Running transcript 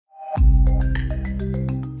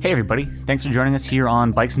Hey everybody, thanks for joining us here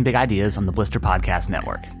on Bikes and Big Ideas on the Blister Podcast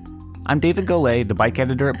Network. I'm David Golay, the bike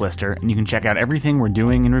editor at Blister, and you can check out everything we're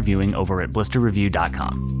doing and reviewing over at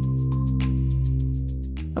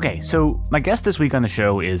blisterreview.com. Okay, so my guest this week on the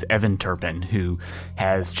show is Evan Turpin, who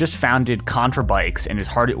has just founded Contra Bikes and is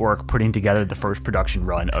hard at work putting together the first production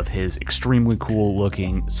run of his extremely cool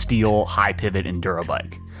looking steel high pivot enduro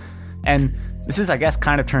bike. And this is, I guess,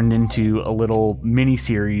 kind of turned into a little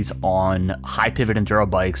mini-series on high-pivot enduro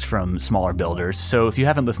bikes from smaller builders. So if you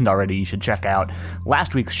haven't listened already, you should check out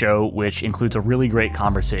last week's show, which includes a really great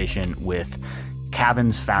conversation with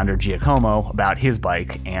Cavin's founder, Giacomo, about his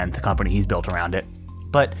bike and the company he's built around it.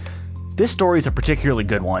 But this story is a particularly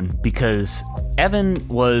good one because Evan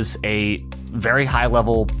was a very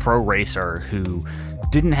high-level pro racer who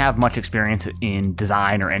didn't have much experience in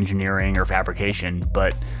design or engineering or fabrication,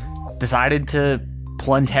 but decided to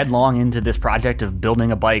plunge headlong into this project of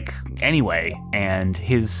building a bike anyway. And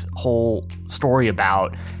his whole story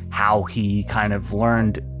about how he kind of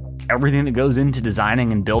learned everything that goes into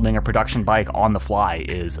designing and building a production bike on the fly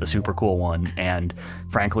is a super cool one and,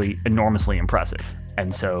 frankly, enormously impressive.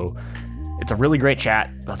 And so it's a really great chat,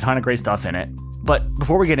 a ton of great stuff in it. But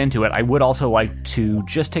before we get into it, I would also like to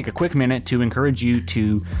just take a quick minute to encourage you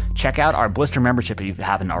to check out our Blister membership if you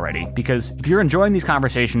haven't already, because if you're enjoying these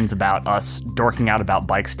conversations about us dorking out about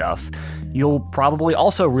bike stuff, you'll probably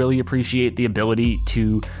also really appreciate the ability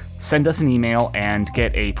to send us an email and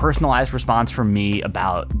get a personalized response from me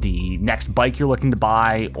about the next bike you're looking to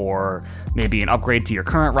buy, or maybe an upgrade to your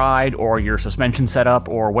current ride, or your suspension setup,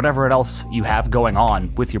 or whatever else you have going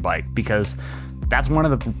on with your bike, because that's one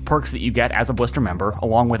of the perks that you get as a Blister member,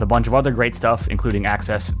 along with a bunch of other great stuff, including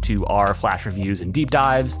access to our flash reviews and deep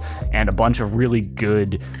dives, and a bunch of really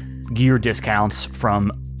good gear discounts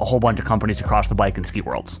from a whole bunch of companies across the bike and ski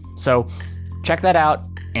worlds. So check that out,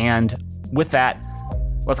 and with that,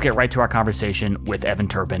 let's get right to our conversation with Evan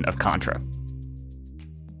Turpin of Contra.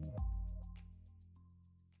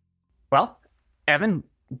 Well, Evan,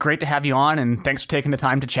 great to have you on, and thanks for taking the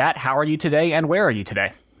time to chat. How are you today, and where are you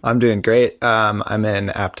today? I'm doing great. I'm in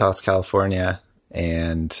Aptos, California,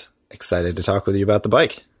 and excited to talk with you about the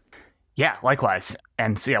bike. Yeah, likewise.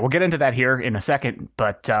 And so, we'll get into that here in a second.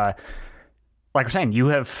 But like we're saying, you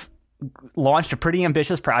have launched a pretty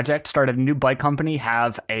ambitious project, started a new bike company,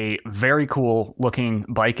 have a very cool looking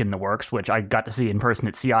bike in the works, which I got to see in person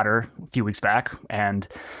at Sea Otter a few weeks back, and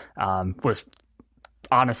was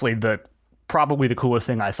honestly probably the coolest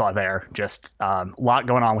thing I saw there. Just a lot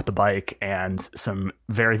going on with the bike and some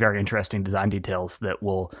very, very interesting design details that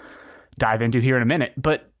we'll dive into here in a minute.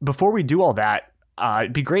 But before we do all that,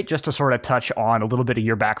 it'd be great just to sort of touch on a little bit of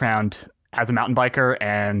your background as a mountain biker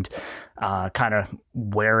and kind of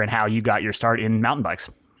where and how you got your start in mountain bikes.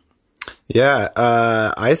 Yeah,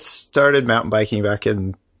 I started mountain biking back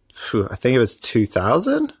in, I think it was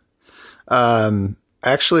 2000.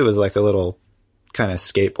 Actually was like a little kind of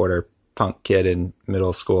skateboarder punk kid in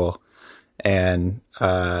middle school, and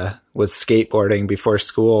was skateboarding before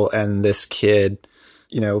school. And this kid,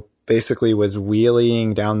 basically was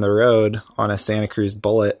wheeling down the road on a Santa Cruz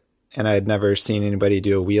Bullet, and I had never seen anybody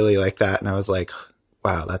do a wheelie like that. And I was like,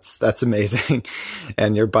 wow, that's amazing.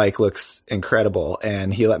 And your bike looks incredible.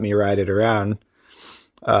 And he let me ride it around.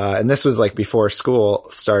 And this was like before school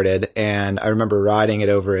started. And I remember riding it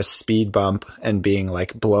over a speed bump and being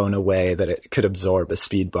like blown away that it could absorb a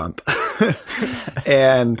speed bump.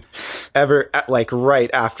 And right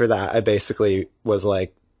after that, I basically was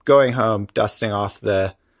like going home, dusting off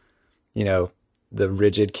the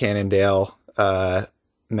rigid Cannondale,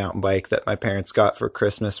 mountain bike that my parents got for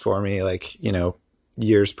Christmas for me,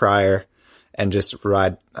 years prior, and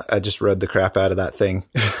I just rode the crap out of that thing.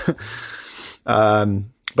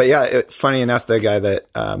 But yeah, funny enough, the guy that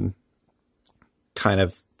kind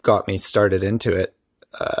of got me started into it,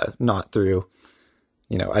 not through,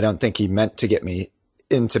 I don't think he meant to get me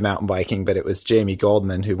into mountain biking, but it was Jamie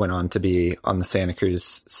Goldman, who went on to be on the Santa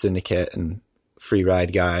Cruz Syndicate and free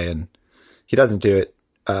ride guy. And he doesn't do it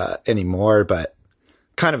anymore, but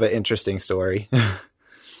kind of an interesting story.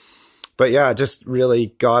 But yeah, just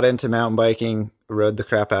really got into mountain biking, rode the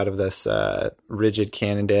crap out of this rigid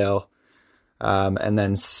Cannondale. And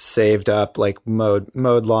then saved up, mowed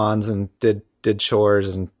lawns and did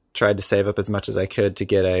chores and tried to save up as much as I could to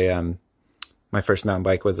get my first mountain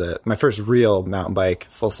bike my first real mountain bike,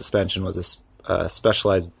 full suspension, was a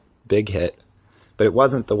Specialized Big Hit, but it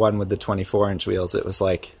wasn't the one with the 24-inch wheels. It was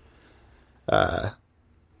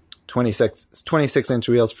 26-inch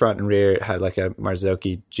wheels front and rear. It had like a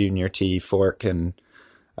Marzocchi Junior T fork and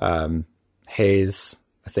Hayes,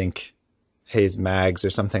 I think Hayes mags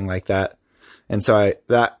or something like that. And so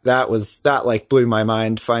that like blew my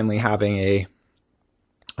mind, finally having a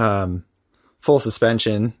full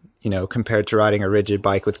suspension, compared to riding a rigid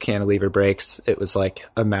bike with cantilever brakes. It was like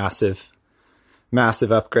a massive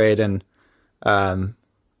upgrade, and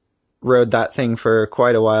rode that thing for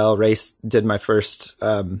quite a while. Did my first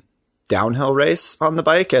downhill race on the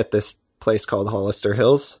bike at this place called Hollister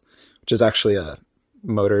Hills, which is actually a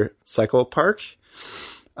motorcycle park.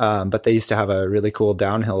 But they used to have a really cool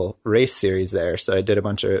downhill race series there. So I did a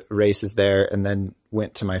bunch of races there, and then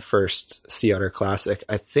went to my first Sea Otter Classic,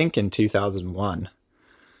 I think in 2001,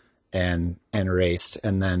 and raced,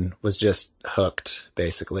 and then was just hooked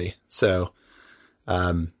basically. So,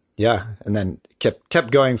 yeah. And then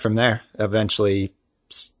kept going from there. Eventually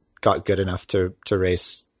got good enough to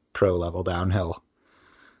race pro level downhill,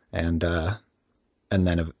 and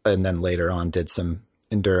then later on did some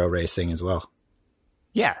enduro racing as well.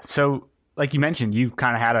 Yeah. So like you mentioned, you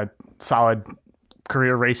kind of had a solid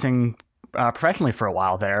career racing professionally for a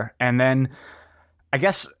while there. And then I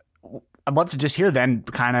guess I'd love to just hear then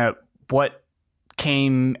kind of what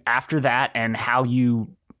came after that and how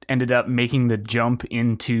you ended up making the jump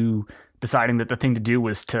into deciding that the thing to do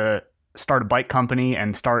was to start a bike company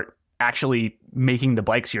and start actually making the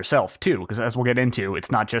bikes yourself too. Because as we'll get into,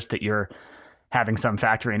 it's not just that you're having some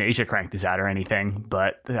factory in Asia crank these out or anything,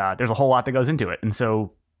 but there's a whole lot that goes into it. And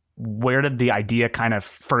so where did the idea kind of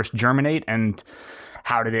first germinate, and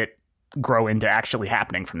how did it grow into actually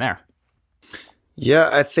happening from there? Yeah,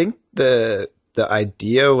 I think the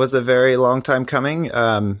idea was a very long time coming.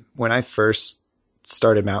 When I first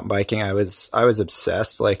started mountain biking, I was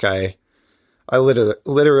obsessed. Like I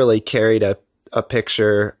literally carried a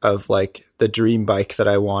picture of like the dream bike that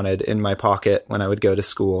I wanted in my pocket when I would go to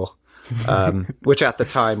school. Which at the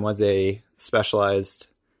time was a Specialized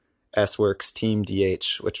S-Works Team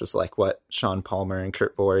DH, which was like what Sean Palmer and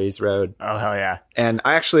Kurt Voorhees rode. Oh, hell yeah. And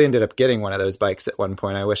I actually ended up getting one of those bikes at one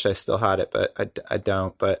point. I wish I still had it, but I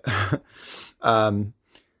don't. But,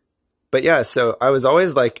 but yeah, so I was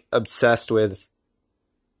always like obsessed with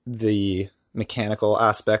the mechanical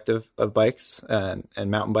aspect of bikes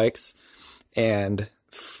and mountain bikes. And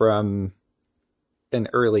from an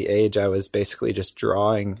early age, I was basically just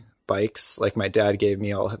drawing bikes. Like my dad gave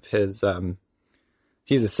me all of his,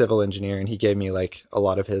 he's a civil engineer, and he gave me like a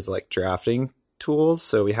lot of his like drafting tools.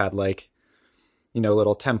 So we had like,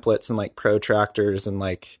 little templates and like protractors and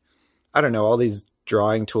like, I don't know, all these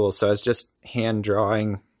drawing tools. So I was just hand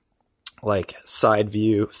drawing like side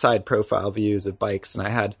profile views of bikes.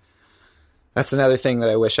 And that's another thing that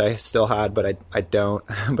I wish I still had, but I don't,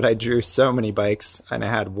 but I drew so many bikes, and I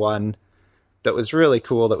had one that was really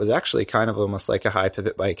cool. That was actually kind of almost like a high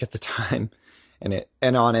pivot bike at the time. And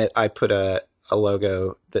on it, I put a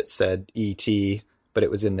logo that said ET, but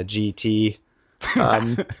it was in the GT,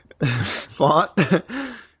 font.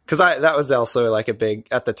 Cause that was also like a big,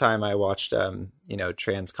 at the time I watched,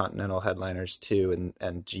 Transcontinental Headliners too.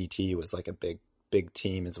 And GT was like a big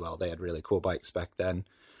team as well. They had really cool bikes back then.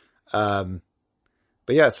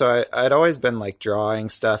 But yeah, so I'd always been like drawing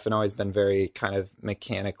stuff and always been very kind of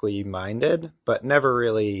mechanically minded, but never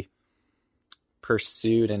really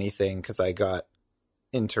pursued anything because I got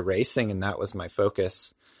into racing and that was my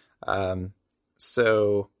focus.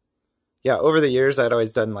 So yeah, over the years, I'd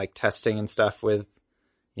always done like testing and stuff with,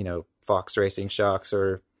 Fox Racing Shocks,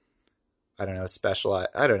 or I don't know,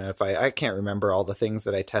 I don't know if I can't remember all the things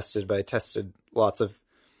that I tested, but I tested lots of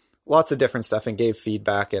different stuff and gave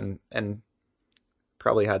feedback and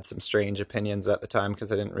probably had some strange opinions at the time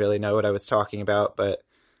because I didn't really know what I was talking about. But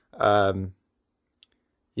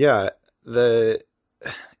yeah, there's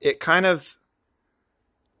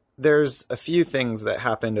a few things that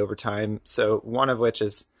happened over time. So one of which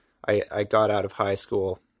is I got out of high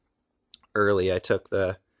school early. I took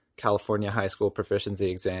the California High School Proficiency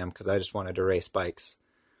Exam because I just wanted to race bikes,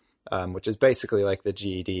 which is basically like the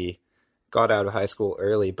GED. Got out of high school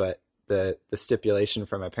early, but the stipulation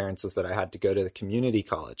from my parents was that I had to go to the community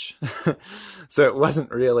college. So it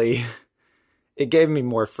wasn't really, it gave me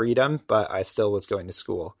more freedom, but I still was going to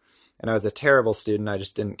school. And I was a terrible student. I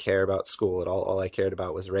just didn't care about school at all. All I cared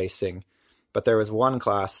about was racing. But there was one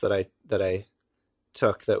class that I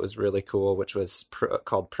took that was really cool, which was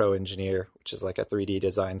called Pro Engineer, which is like a 3D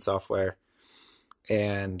design software.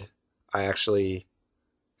 And I actually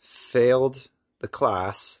failed the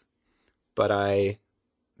class, but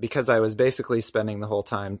because I was basically spending the whole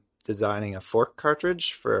time designing a fork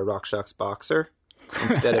cartridge for a RockShox Boxer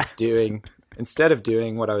instead of doing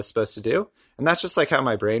what I was supposed to do. And that's just like how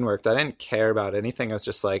my brain worked. I didn't care about anything. I was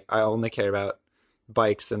just like, I only care about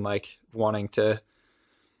bikes and like wanting to,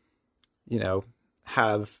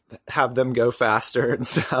 have them go faster and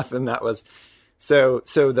stuff. And that was So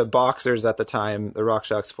the Boxers at the time, the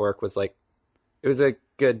RockShox fork was like, it was a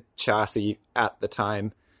good chassis at the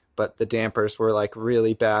time, but the dampers were like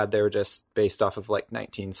really bad. They were just based off of like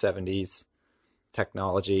 1970s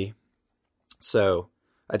technology. So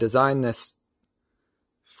I designed this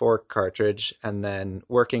fork cartridge, and then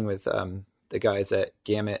working with the guys at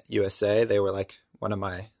Gamut USA, they were like one of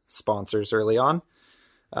my sponsors early on.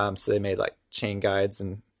 So they made like chain guides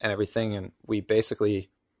and everything. And we basically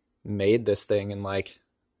made this thing in like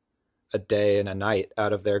a day and a night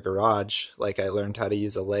out of their garage. Like I learned how to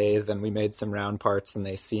use a lathe, and we made some round parts, and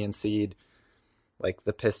they CNC'd like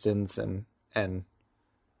the pistons and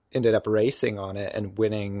ended up racing on it and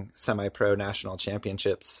winning semi-pro national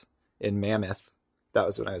championships in Mammoth. That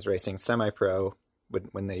was when I was racing semi-pro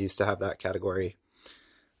when they used to have that category.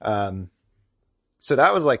 So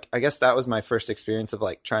that was like, I guess that was my first experience of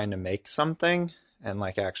like trying to make something and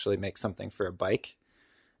like actually make something for a bike.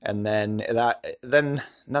 And then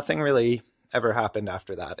nothing really ever happened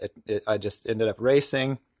after that. I just ended up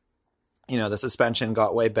racing. You know, the suspension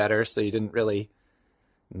got way better, so you didn't really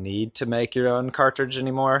need to make your own cartridge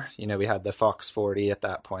anymore. You know, we had the Fox 40 at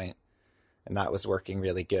that point, and that was working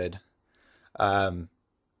really good.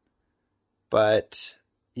 But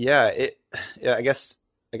yeah, I guess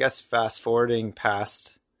fast forwarding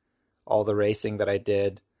past all the racing that I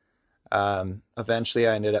did, eventually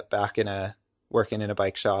I ended up back working in a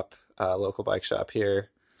bike shop, a local bike shop here,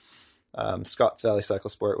 Scotts Valley Cycle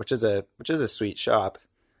Sport, which is a sweet shop.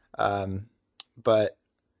 But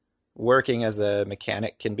working as a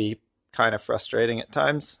mechanic can be kind of frustrating at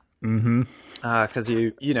times. Mm-hmm. 'Cause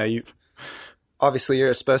you obviously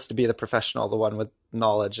you're supposed to be the professional, the one with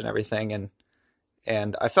knowledge and everything.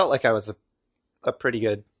 And I felt like I was a pretty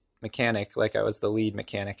good mechanic. Like I was the lead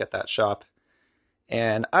mechanic at that shop.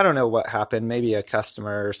 And I don't know what happened. Maybe a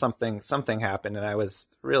customer or something happened. And I was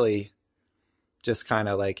really just kind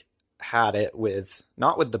of like had it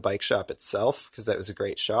not with the bike shop itself, because that was a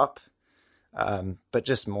great shop. But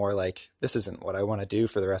just more like, this isn't what I want to do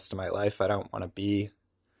for the rest of my life. I don't want to be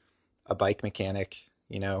a bike mechanic,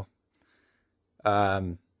 you know?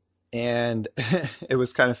 And it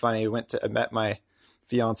was kind of funny. I met my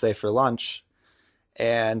fiance for lunch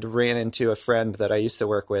and ran into a friend that I used to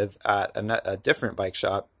work with at a different bike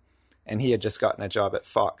shop. And he had just gotten a job at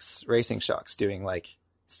Fox Racing Shocks doing like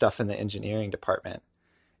stuff in the engineering department.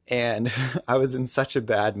 And I was in such a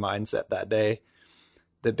bad mindset that day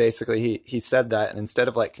that basically he said that, and instead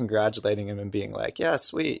of like congratulating him and being like, yeah,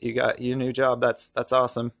 sweet, you got your new job, that's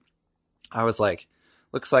awesome, I was like,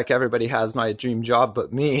 looks like everybody has my dream job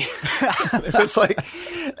but me. It was like,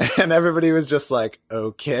 and everybody was just like,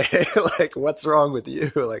 okay, like what's wrong with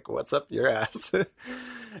you, like what's up your ass?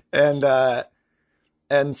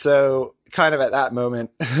 And so kind of at that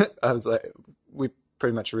moment I was like, we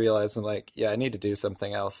pretty much realized, and like, yeah, I need to do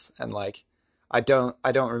something else. And like, I don't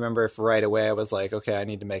remember if right away I was like, okay, I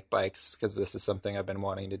need to make bikes because this is something I've been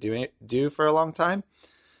wanting to do for a long time.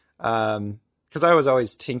 Because I was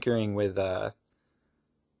always tinkering with the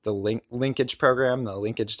linkage program, the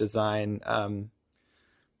linkage design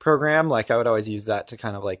program. Like I would always use that to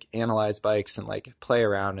kind of like analyze bikes and like play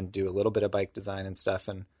around and do a little bit of bike design and stuff.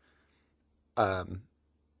 And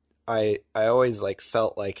I always like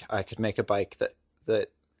felt like I could make a bike that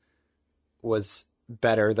was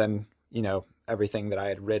better than, you know, everything that I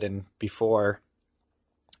had ridden before,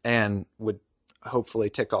 and would hopefully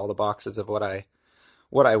tick all the boxes of what I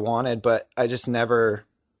wanted. But I just never,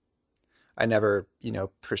 you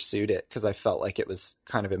know, pursued it because I felt like it was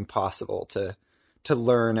kind of impossible to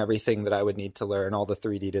learn everything that I would need to learn, all the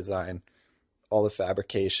 3D design, all the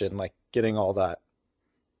fabrication, like getting all that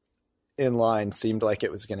in line seemed like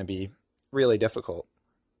it was going to be really difficult.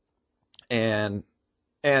 And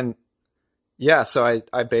yeah, so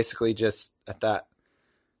I basically just at that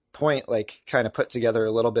point, like kind of put together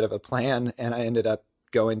a little bit of a plan, and I ended up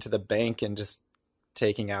going to the bank and just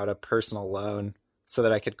taking out a personal loan so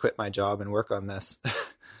that I could quit my job and work on this.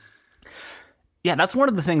 Yeah, that's one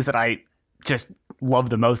of the things that I just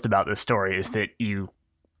love the most about this story, is that you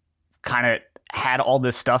kind of had all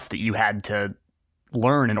this stuff that you had to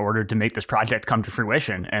learn in order to make this project come to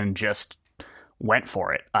fruition, and just went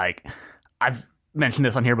for it. Like, I've mentioned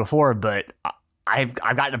this on here before, but I've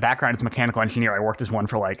gotten a background as a mechanical engineer. I worked as one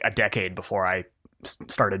for like a decade before I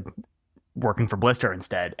started working for Blister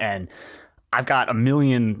instead. And I've got a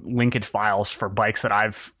million linkage files for bikes that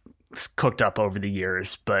I've cooked up over the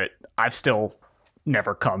years, but I've still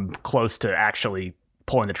never come close to actually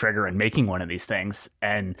pulling the trigger and making one of these things.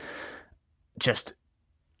 And just,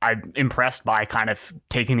 I'm impressed by kind of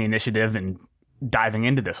taking the initiative and diving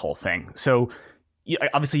into this whole thing. So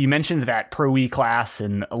obviously you mentioned that Pro E class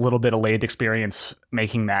and a little bit of lathe experience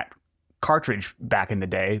making that cartridge back in the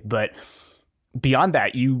day, but beyond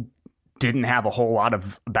that, you didn't have a whole lot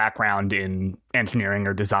of background in engineering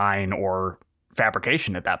or design or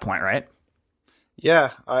fabrication at that point, right?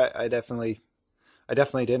 Yeah, I definitely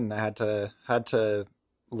didn't. I had to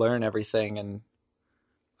learn everything, and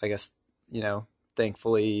I guess,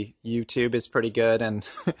 thankfully YouTube is pretty good, and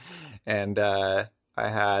and I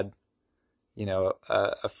had,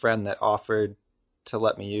 a friend that offered to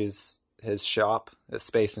let me use his shop, a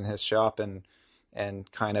space in his shop, and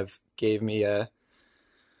kind of gave me a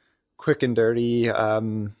quick and dirty,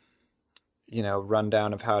 rundown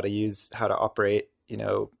of how to operate,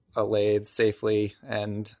 a lathe safely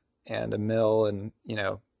and a mill, and,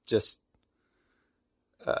 just,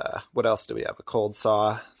 what else do we have? A cold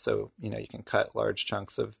saw. So, you can cut large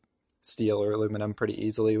chunks of steel or aluminum pretty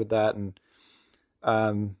easily with that. And,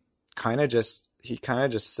 he kind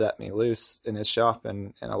of just set me loose in his shop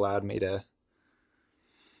and allowed me to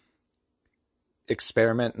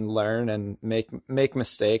experiment and learn and make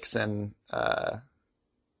mistakes and,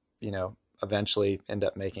 eventually end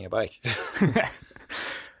up making a bike.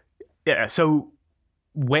 Yeah. So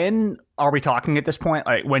when are we talking at this point?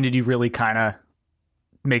 Like, when did you really kind of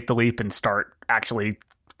make the leap and start actually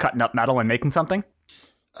cutting up metal and making something?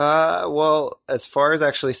 Well, as far as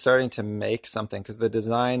actually starting to make something, because the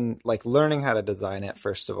design, like learning how to design it,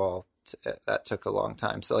 first of all, that took a long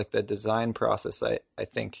time. So like the design process, I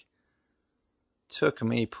think took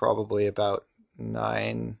me probably about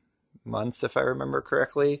 9 months, if I remember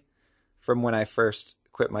correctly, from when I first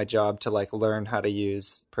quit my job to like learn how to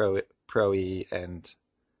use Pro E, and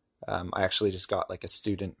I actually just got like a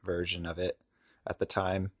student version of it at the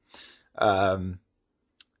time.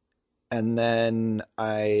 And then so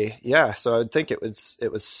I would think it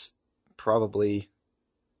was probably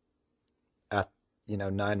at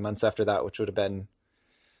 9 months after that, which would have been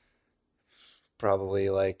probably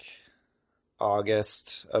like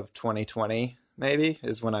August of 2020 maybe,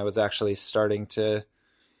 is when I was actually starting to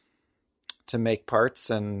make parts.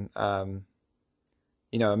 And a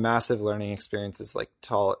massive learning experiences like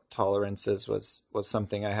tolerances was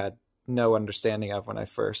something I had no understanding of when I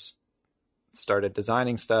first started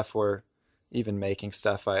designing stuff or even making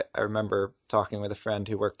stuff. I remember talking with a friend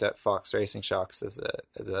who worked at Fox Racing Shocks as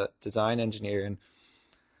a design engineer, and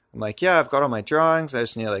I'm like, yeah, I've got all my drawings, I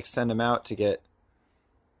just need to like send them out to get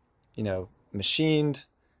machined.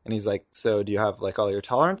 And he's like, so do you have like all your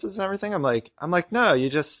tolerances and everything? I'm like, no, you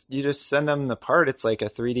just send them the part. It's like a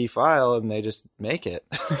 3D file and they just make it.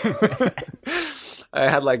 I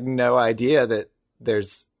had like no idea that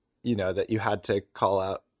there's, that you had to call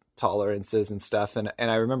out tolerances and stuff. And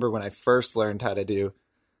I remember when I first learned how to do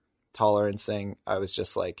tolerancing, I was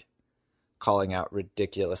just like calling out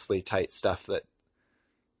ridiculously tight stuff that,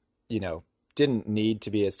 didn't need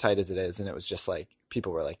to be as tight as it is. And it was just like,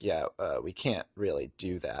 people were like, yeah, we can't really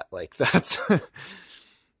do that. Like that's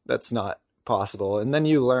not possible. And then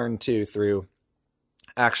you learn too through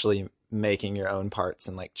actually making your own parts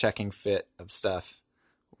and like checking fit of stuff,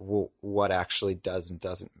 what actually does and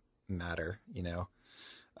doesn't matter,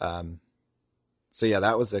 So yeah,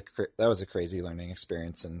 that was a crazy learning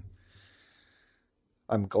experience. And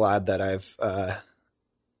I'm glad that I've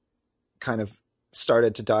kind of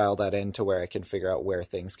started to dial that in to where I can figure out where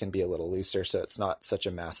things can be a little looser, so it's not such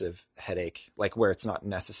a massive headache, like where it's not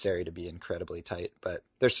necessary to be incredibly tight. But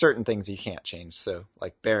there's certain things you can't change. So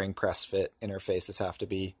like bearing press fit interfaces have to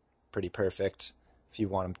be pretty perfect if you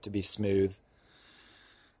want them to be smooth,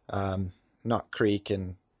 not creak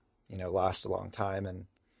and, last a long time.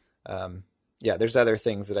 And there's other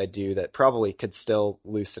things that I do that probably could still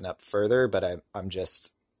loosen up further, but I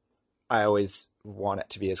always want it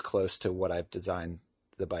to be as close to what I've designed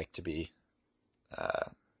the bike to be.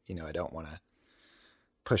 I don't want to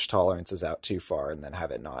push tolerances out too far and then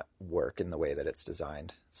have it not work in the way that it's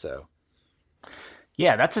designed. So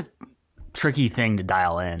yeah, that's a tricky thing to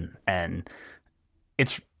dial in. And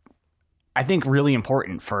it's, I think, really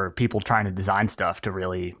important for people trying to design stuff to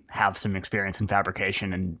really have some experience in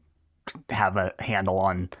fabrication and have a handle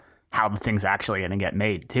on how the thing's actually going to get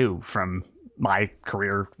made too. From my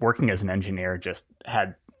career working as an engineer, just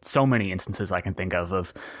had so many instances I can think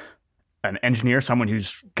of an engineer, someone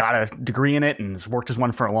who's got a degree in it and has worked as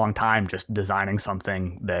one for a long time, just designing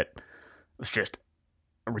something that was just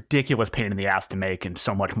a ridiculous pain in the ass to make and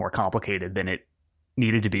so much more complicated than it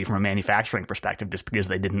needed to be from a manufacturing perspective, just because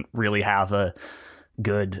they didn't really have a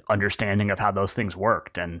good understanding of how those things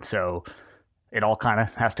worked. And so it all kind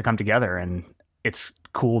of has to come together. And it's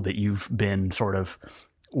cool that you've been sort of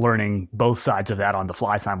learning both sides of that on the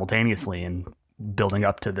fly simultaneously and building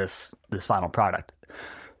up to this final product.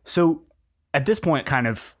 So at this point, kind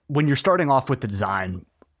of when you're starting off with the design,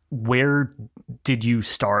 where did you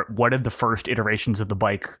start? What did the first iterations of the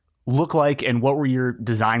bike look like, and what were your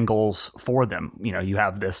design goals for them? You know, you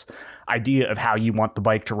have this idea of how you want the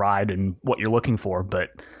bike to ride and what you're looking for, but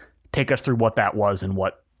take us through what that was and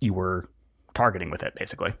what you were targeting with it,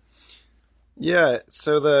 basically. Yeah.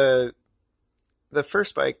 So the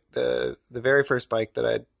first bike, the very first bike that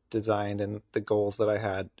I designed and the goals that I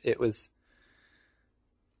had,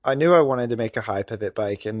 I knew I wanted to make a high pivot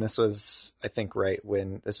bike. And this was, I think, right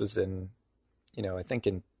when this was in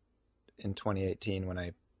 2018, when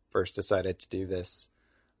I first decided to do this.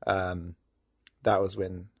 That was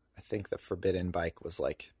when I think the Forbidden bike was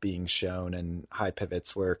like being shown, and high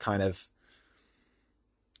pivots were kind of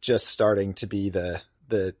just starting to be the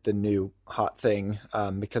new hot thing,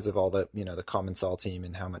 because of all the, the Commencal team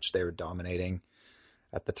and how much they were dominating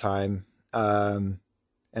at the time.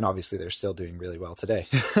 And obviously they're still doing really well today,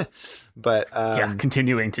 but,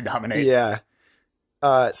 continuing to dominate. Yeah.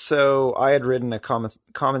 So I had ridden a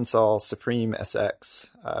Commencal Supreme SX.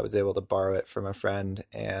 I was able to borrow it from a friend,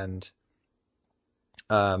 and,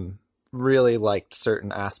 really liked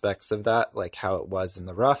certain aspects of that, like how it was in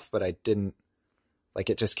the rough, but I didn't like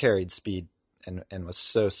it. Just carried speed and was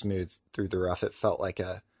so smooth through the rough. It felt like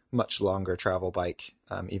a much longer travel bike.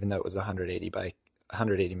 Even though it was a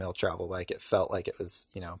 180 mil travel bike, it felt like it was,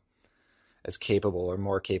 as capable or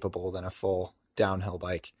more capable than a full downhill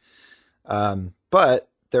bike. But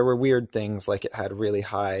there were weird things, like it had really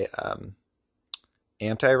high,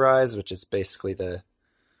 anti-rise, which is basically the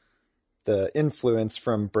influence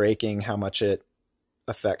from braking, how much it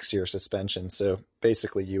affects your suspension. So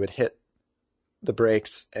basically you would hit the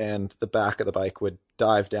brakes and the back of the bike would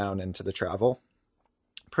dive down into the travel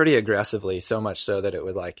pretty aggressively, so much so that it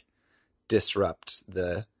would like disrupt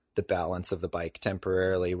the balance of the bike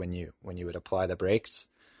temporarily when you would apply the brakes.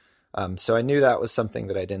 So I knew that was something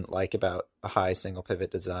that I didn't like about a high single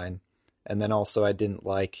pivot design. And then also I didn't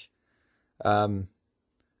like, kind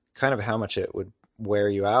of how much it would wear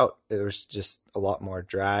you out. There was just a lot more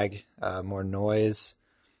drag, more noise,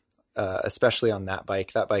 especially on that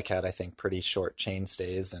bike. That bike had, I think, pretty short chain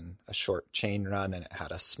stays and a short chain run, and it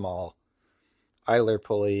had a small idler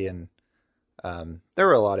pulley, and there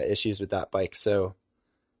were a lot of issues with that bike. So,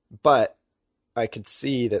 but I could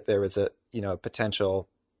see that there was a potential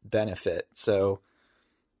benefit. So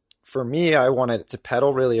for me, I wanted it to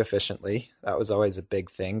pedal really efficiently. That was always a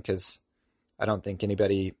big thing, because I don't think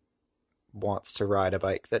anybody wants to ride a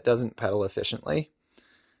bike that doesn't pedal efficiently.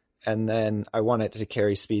 And then I wanted it to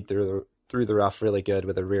carry speed through the rough really good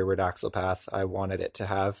with a rearward axle path. I wanted it to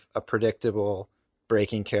have a predictable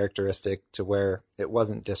braking characteristic to where it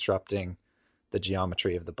wasn't disrupting the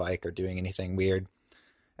geometry of the bike or doing anything weird.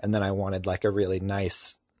 And then I wanted like a really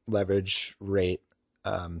nice leverage rate,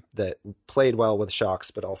 that played well with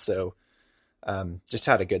shocks, but also, just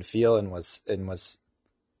had a good feel and was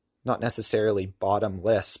not necessarily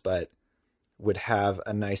bottomless, but would have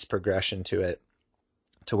a nice progression to it,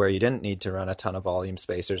 to where you didn't need to run a ton of volume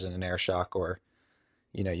spacers in an air shock, or,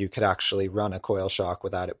 you could actually run a coil shock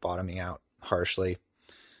without it bottoming out harshly.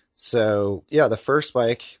 So yeah, the first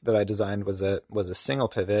bike that I designed was a single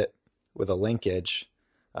pivot with a linkage,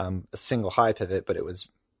 a single high pivot, but it was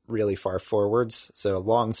really far forwards. So a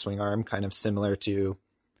long swing arm, kind of similar to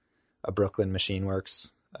a Brooklyn Machine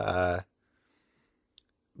Works,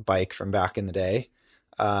 bike from back in the day.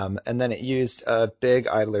 And then it used a big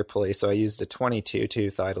idler pulley. So I used a 22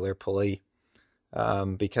 tooth idler pulley,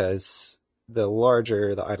 because the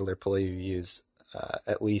larger the idler pulley you use,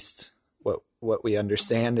 at least what we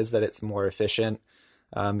understand is that it's more efficient,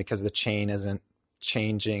 because the chain isn't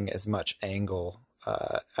changing as much angle,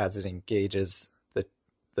 as it engages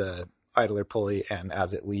the idler pulley, and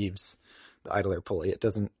as it leaves the idler pulley, it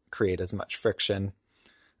doesn't create as much friction.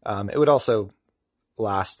 It would also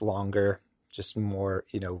last longer, just more,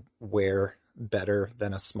 wear better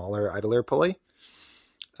than a smaller idler pulley.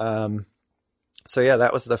 So yeah,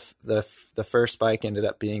 that was the first bike. Ended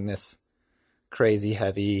up being this crazy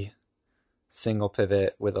heavy single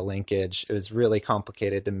pivot with a linkage. It was really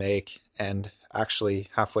complicated to make, and actually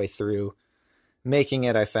halfway through making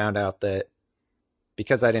it, I found out that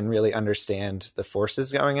because I didn't really understand the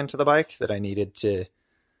forces going into the bike, that I needed to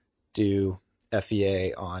do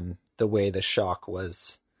FEA on the way the shock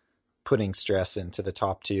was putting stress into the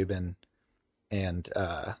top tube, and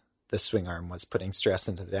the swing arm was putting stress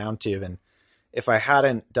into the down tube. And if I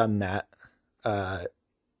hadn't done that,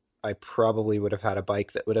 I probably would have had a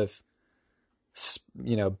bike that would have,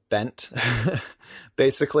 bent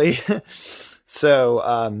basically. So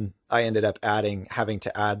I ended up having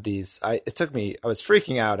to add these. I was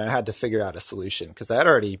freaking out, and I had to figure out a solution because I had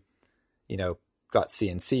already, got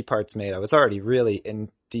CNC parts made. I was already really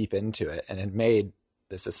deep into it and had made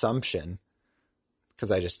this assumption because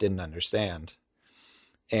I just didn't understand.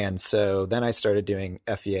 And so then I started doing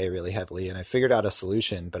FEA really heavily, and I figured out a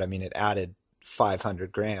solution, but I mean, it added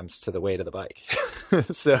 500 grams to the weight of the bike.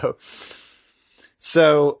 So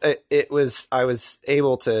I was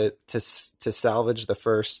able to salvage the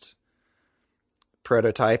first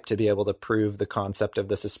prototype to be able to prove the concept of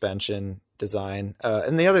the suspension design.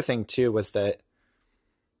 And the other thing too was that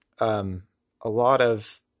a lot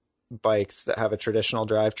of bikes that have a traditional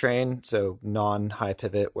drivetrain, so non-high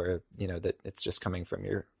pivot, where that it's just coming from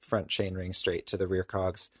your front chainring straight to the rear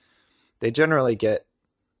cogs, they generally get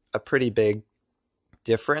a pretty big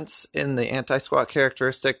difference in the anti-squat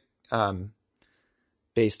characteristic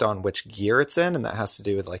based on which gear it's in, and that has to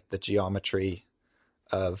do with like the geometry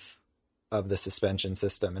of the suspension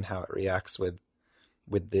system and how it reacts with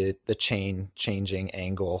the chain changing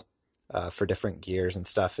angle for different gears and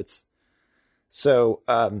stuff.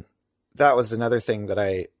 That was another thing that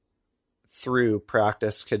I, through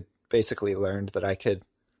practice, could basically learned that I could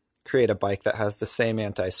create a bike that has the same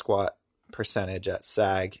anti-squat percentage at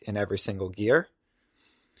sag in every single gear.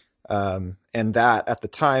 And that at the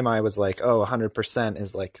time I was like, 100%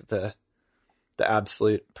 is like the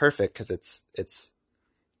absolute perfect, because it's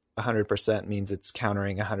 100% means it's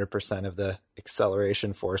countering 100% of the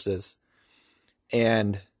acceleration forces.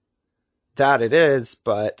 And that it is,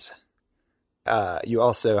 but you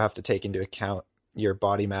also have to take into account your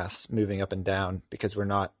body mass moving up and down, because we're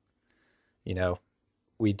not,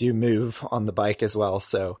 we do move on the bike as well.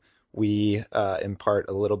 So we impart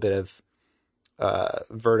a little bit of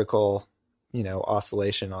vertical,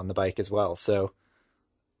 oscillation on the bike as well. So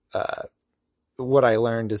what I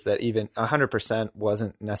learned is that even 100%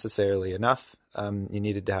 wasn't necessarily enough. You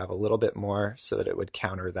needed to have a little bit more so that it would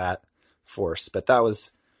counter that force. But that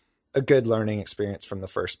was a good learning experience from the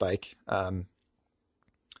first bike.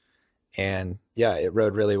 And yeah, it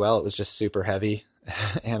rode really well. It was just super heavy,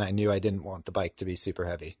 and I knew I didn't want the bike to be super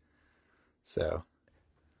heavy. So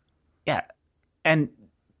yeah. And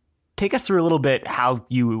take us through a little bit how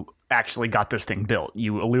you actually got this thing built.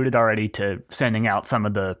 You alluded already to sending out some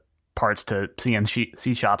of the parts to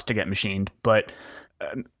CNC shops to get machined, but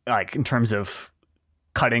like in terms of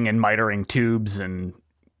cutting and mitering tubes and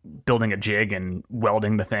building a jig and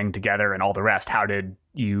welding the thing together and all the rest, how did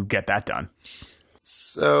you get that done?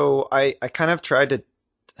 So I kind of tried to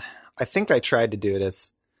do it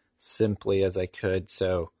as simply as I could.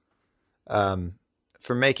 So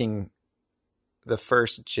for making the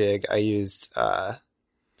first jig, I used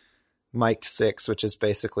Mike 6, which is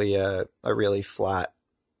basically a really flat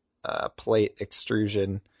plate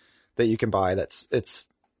extrusion that you can buy. It's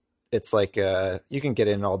like you can get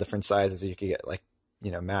it in all different sizes. You can get like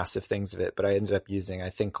massive things of it, but I ended up using,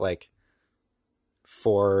 I think, like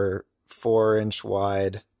 4-inch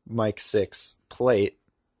wide Mike 6 plate,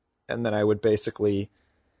 and then I would basically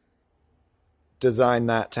design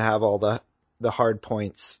that to have all the hard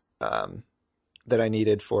points that I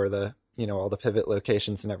needed for the all the pivot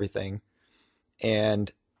locations and everything.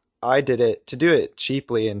 And I did it to do it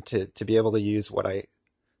cheaply and to be able to use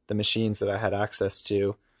the machines that I had access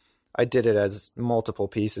to. I did it as multiple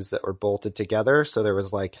pieces that were bolted together. So there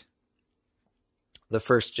was like, the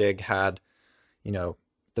first jig had, the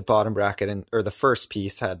bottom bracket or the first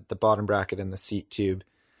piece had the bottom bracket and the seat tube.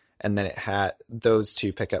 And then it had those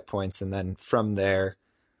two pickup points. And then from there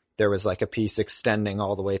was like a piece extending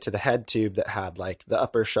all the way to the head tube that had like the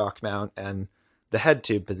upper shock mount and the head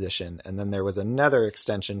tube position. And then there was another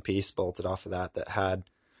extension piece bolted off of that had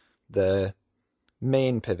the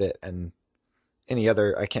main pivot and any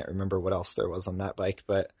other, I can't remember what else there was on that bike,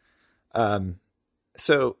 but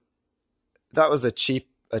so that was a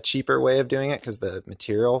cheaper way of doing it, because the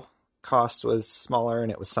material cost was smaller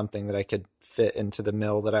and it was something that I could fit into the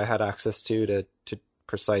mill that I had access to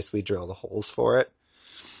precisely drill the holes for it.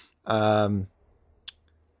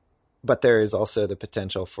 But there is also the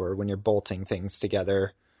potential for, when you're bolting things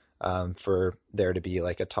together, for there to be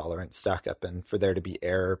like a tolerant stack up and for there to be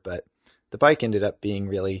error. But the bike ended up being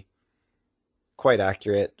really quite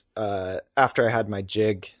accurate. After I had my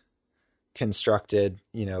jig constructed,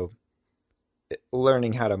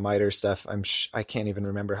 learning how to miter stuff, I can't even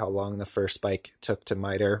remember how long the first bike took to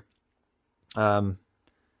miter. It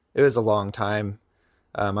was a long time.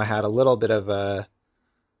 I had a little bit of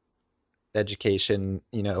education,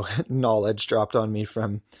 knowledge dropped on me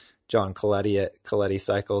from John Coletti at Coletti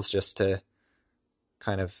Cycles, just to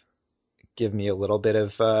kind of give me a little bit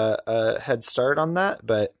of a head start on that,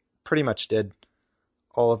 but pretty much did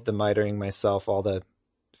all of the mitering myself, all the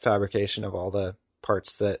fabrication of all the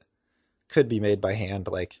parts that could be made by hand.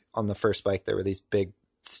 Like on the first bike, there were these big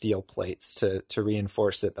steel plates to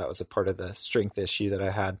reinforce it. That was a part of the strength issue that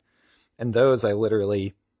I had. And those I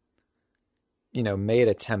literally, made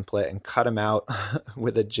a template and cut them out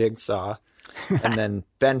with a jigsaw and then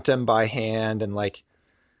bent them by hand and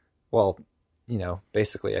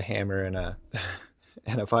basically a hammer and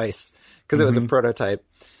a vise because it was a prototype.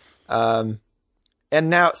 And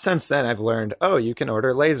now since then I've learned, you can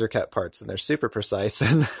order laser cut parts and they're super precise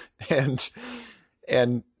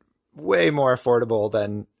and way more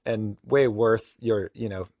affordable and way worth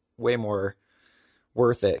way more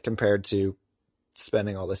worth it compared to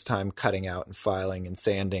spending all this time cutting out and filing and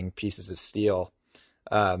sanding pieces of steel.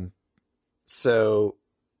 So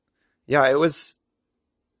yeah, it was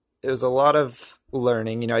a lot of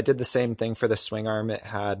learning. I did the same thing for the swing arm. It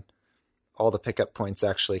had all the pickup points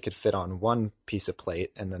actually could fit on one piece of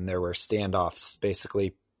plate. And then there were standoffs,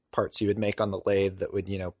 basically parts you would make on the lathe that would,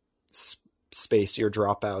 space your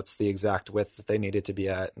dropouts the exact width that they needed to be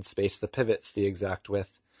at and space the pivots the exact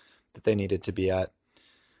width that they needed to be at.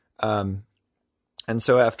 And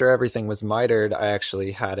so after everything was mitered, I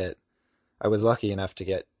actually I was lucky enough to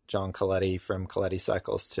get John Coletti from Coletti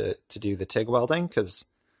Cycles to do the TIG welding, because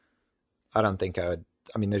I don't think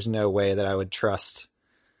there's no way that I would trust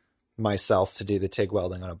myself to do the TIG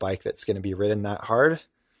welding on a bike that's going to be ridden that hard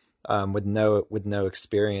with no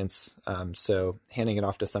experience. So handing it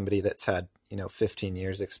off to somebody that's had, 15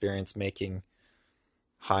 years experience making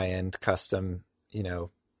high-end custom,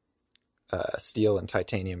 steel and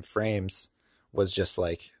titanium frames was just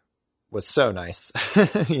was so nice.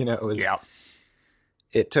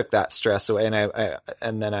 It took that stress away.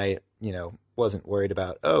 And then I wasn't worried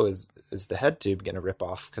about, is the head tube going to rip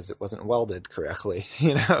off because it wasn't welded correctly,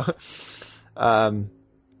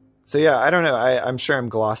 So yeah, I don't know. I'm sure I'm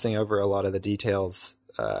glossing over a lot of the details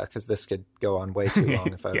because this could go on way too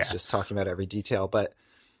long if I was just talking about every detail. But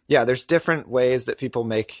yeah, there's different ways that people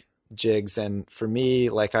make jigs. And for me,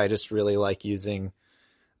 I just really like using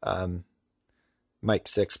Mike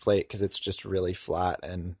 6 plate because it's just really flat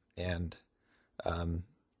and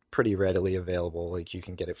pretty readily available. You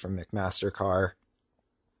can get it from McMaster Car.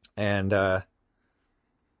 And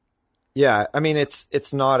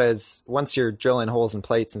it's not as, once you're drilling holes and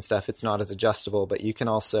plates and stuff, it's not as adjustable, but you can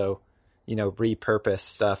also, repurpose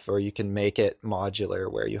stuff, or you can make it modular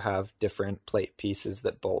where you have different plate pieces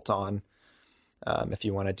that bolt on if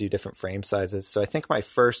you want to do different frame sizes. So I think my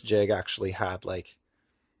first jig actually had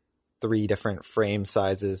 3 different frame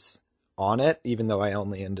sizes on it, even though I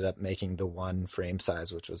only ended up making the one frame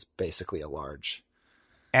size, which was basically a large.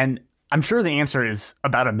 And I'm sure the answer is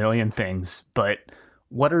about a million things, but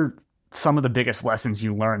what are some of the biggest lessons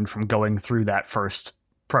you learned from going through that first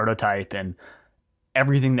prototype and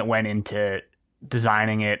everything that went into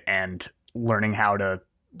designing it and learning how to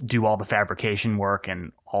do all the fabrication work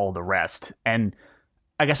and all the rest? And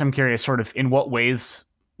I guess I'm curious, sort of, in what ways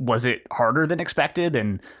was it harder than expected?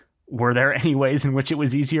 And were there any ways in which it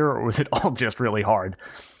was easier, or was it all just really hard?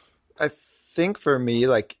 I think for me,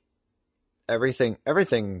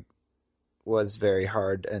 everything was very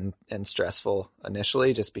hard and stressful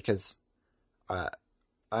initially, just because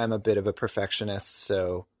I'm a bit of a perfectionist.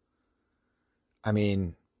 So,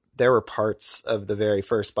 there were parts of the very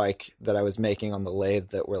first bike that I was making on the lathe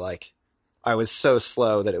that were I was so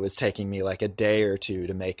slow that it was taking me a day or two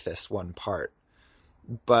to make this one part.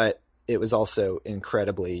 But it was also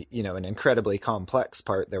incredibly, an incredibly complex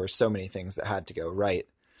part. There were so many things that had to go right.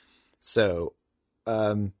 So,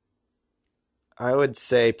 I would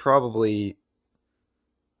say probably,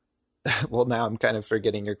 well, now I'm kind of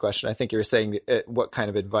forgetting your question. I think you were saying what kind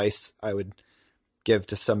of advice I would give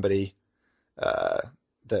to somebody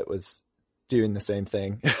that was doing the same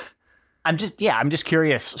thing. I'm just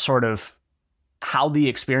curious sort of how the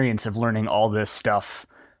experience of learning all this stuff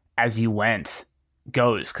as you went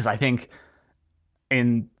goes. Cause I think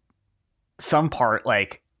in some part,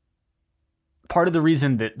 part of the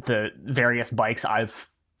reason that the various bikes I've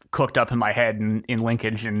cooked up in my head and in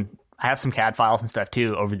linkage, and I have some CAD files and stuff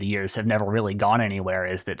too over the years, have never really gone anywhere,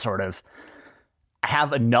 is that sort of I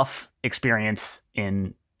have enough experience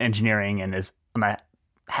in engineering and I'm a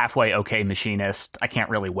halfway okay machinist. I can't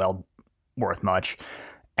really weld worth much.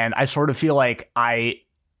 And I sort of feel like I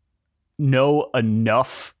know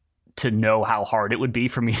enough to know how hard it would be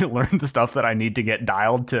for me to learn the stuff that I need to get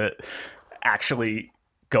dialed to actually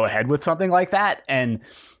go ahead with something like that. And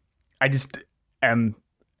I just am,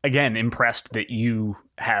 again, impressed that you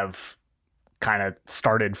have kind of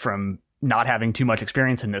started from not having too much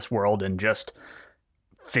experience in this world and just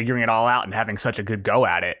figuring it all out and having such a good go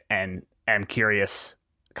at it. And I'm curious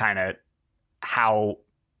kind of how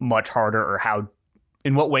much harder, or how,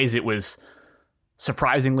 in what ways it was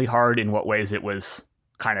surprisingly hard, in what ways it was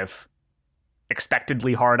kind of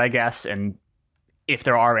expectedly hard, I guess, and if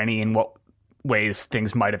there are any, in what ways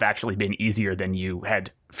things might have actually been easier than you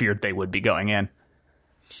had feared they would be going in.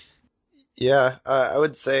 Yeah, I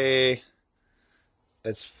would say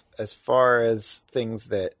as far as things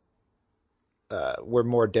that were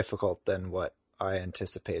more difficult than what I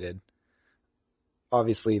anticipated,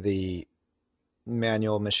 obviously the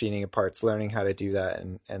manual machining of parts, learning how to do that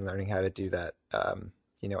and learning how to do that,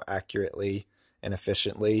 accurately and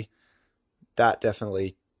efficiently, that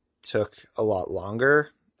definitely took a lot longer.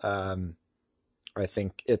 I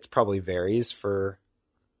think it probably varies for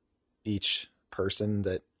each person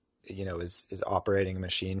that, is operating a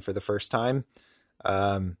machine for the first time.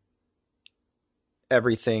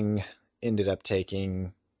 Everything ended up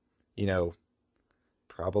taking,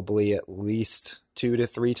 probably at least 2 to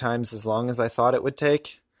 3 times as long as I thought it would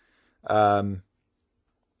take.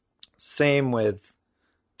 Same with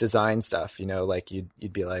design stuff, like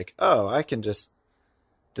you'd be like, oh, I can just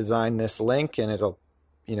design this link and it'll,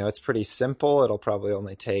 it's pretty simple. It'll probably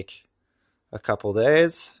only take a couple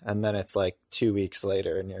days. And then it's like 2 weeks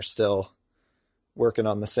later and you're still working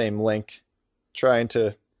on the same link, trying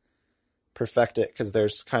to perfect it because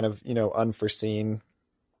there's kind of, unforeseen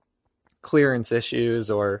clearance issues,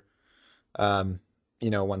 or,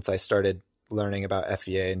 once I started learning about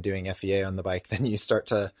FEA and doing FEA on the bike, then you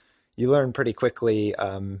learn pretty quickly,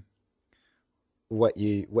 what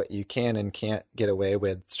you can and can't get away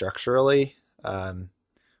with structurally,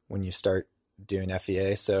 when you start doing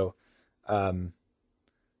FEA. So, I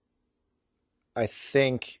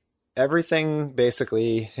think everything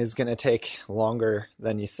basically is going to take longer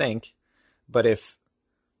than you think, but if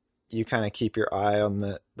you kind of keep your eye on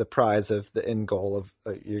the prize of the end goal of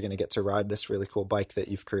you're going to get to ride this really cool bike that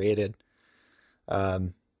you've created,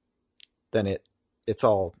 then it's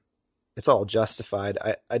all justified.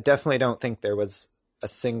 I definitely don't think there was a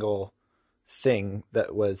single thing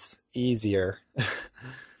that was easier.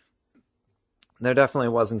 There definitely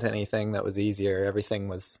wasn't anything that was easier. Everything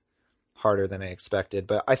was harder than I expected.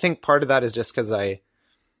 But I think part of that is just because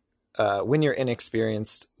when you're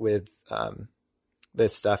inexperienced with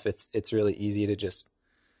this stuff, it's really easy to just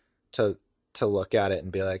to look at it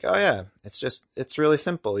and be like, oh yeah, it's really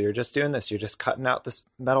simple. You're just doing this. You're just cutting out this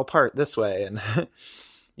metal part this way, and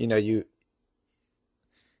you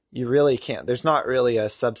really can't. There's not really a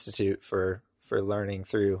substitute for learning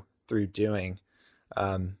through doing.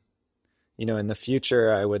 In the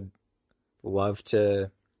future, I would love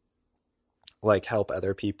to help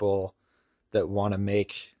other people that want to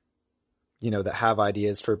make, that have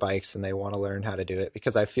ideas for bikes and they want to learn how to do it,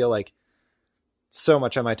 because I feel like so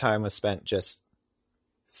much of my time was spent just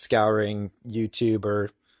scouring YouTube or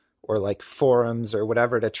forums or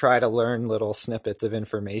whatever to try to learn little snippets of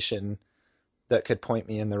information that could point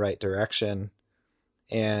me in the right direction.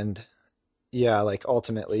 And yeah,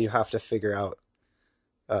 ultimately you have to figure out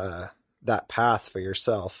that path for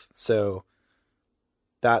yourself. So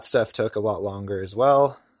that stuff took a lot longer as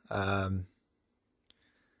well.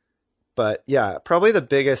 But yeah, probably the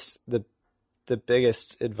biggest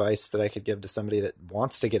advice that I could give to somebody that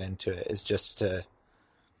wants to get into it is just to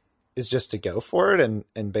go for it.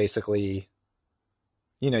 And basically,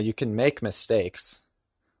 you can make mistakes,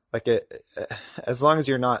 as long as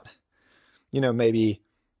you're not, maybe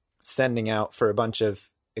sending out for a bunch of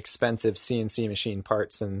expensive CNC machine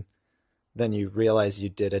parts and then you realize you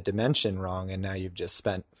did a dimension wrong and now you've just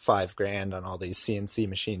spent $5,000 on all these CNC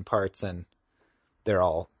machine parts and they're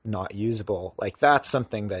all not usable. That's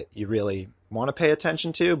something that you really want to pay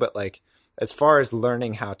attention to. But as far as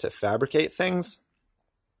learning how to fabricate things,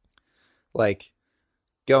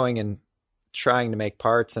 going and trying to make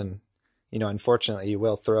parts, and, unfortunately you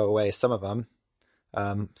will throw away some of them.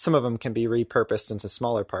 Some of them can be repurposed into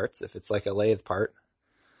smaller parts if it's a lathe part.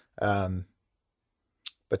 But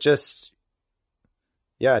just,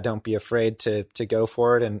 yeah, don't be afraid to go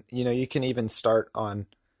for it. And, you can even start on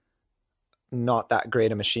not that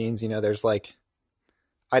great of machines. There's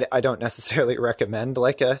I don't necessarily recommend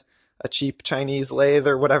a cheap Chinese lathe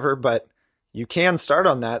or whatever, but you can start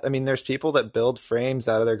on that. I mean, there's people that build frames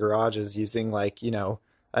out of their garages using a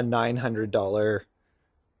 $900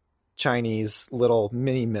 Chinese little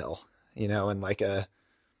mini mill, and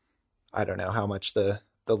I don't know how much the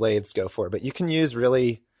lathes go for, but you can use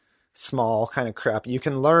really small kind of crap. You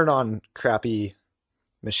can learn on crappy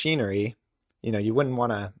machinery. You wouldn't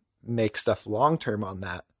want to make stuff long-term on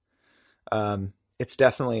that. It's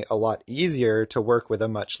definitely a lot easier to work with a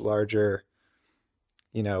much larger,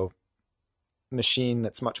 machine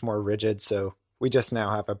that's much more rigid. So we just now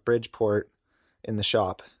have a Bridgeport in the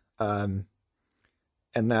shop. And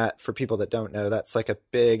that, for people that don't know, that's like a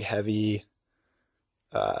big, heavy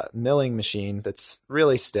milling machine that's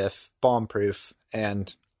really stiff, bomb-proof,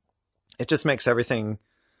 and it just makes everything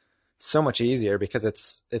so much easier because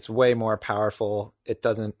it's way more powerful. It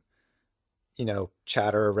doesn't,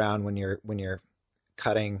 chatter around when you're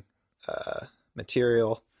cutting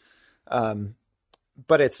material.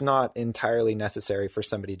 But it's not entirely necessary for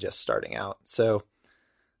somebody just starting out. So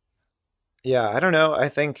yeah, I don't know. I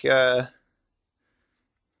think,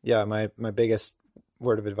 my biggest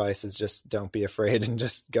word of advice is just don't be afraid and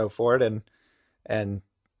just go for it, and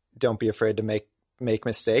don't be afraid to make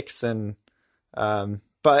mistakes, and,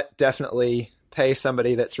 but definitely pay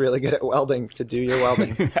somebody that's really good at welding to do your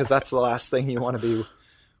welding, because that's the last thing you want to be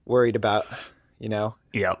worried about,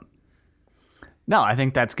 Yep. No, I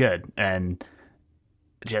think that's good. And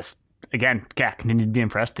just, again, continue to be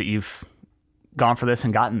impressed that you've gone for this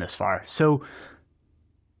and gotten this far. So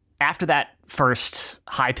after that first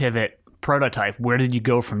high pivot prototype, where did you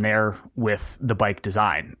go from there with the bike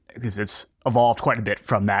design? Because it's evolved quite a bit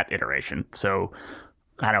from that iteration. So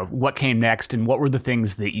kind of what came next, and what were the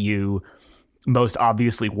things that you most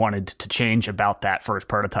obviously wanted to change about that first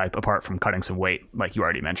prototype, apart from cutting some weight, like you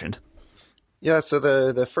already mentioned? Yeah, so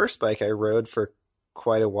the first bike I rode for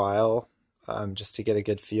quite a while, just to get a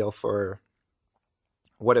good feel for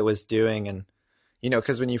what it was doing. And,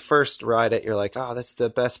 because when you first ride it, you're like, oh, this is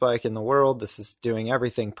the best bike in the world. This is doing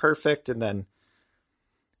everything perfect. And then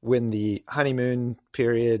when the honeymoon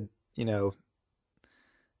period,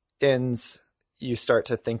 ends, you start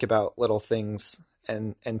to think about little things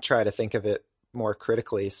and try to think of it more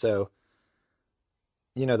critically. So,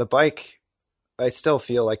 the bike, I still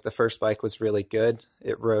feel like the first bike was really good.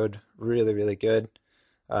 It rode really, really good.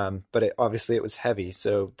 But it was heavy.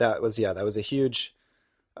 So that was a huge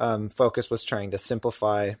focus, was trying to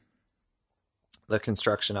simplify the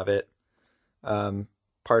construction of it,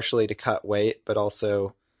 partially to cut weight, but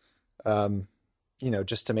also,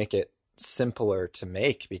 just to make it simpler to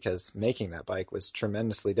make, because making that bike was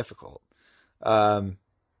tremendously difficult.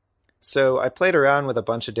 So I played around with a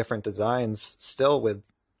bunch of different designs, still with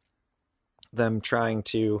them trying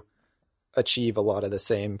to achieve a lot of the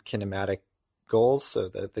same kinematic goals, so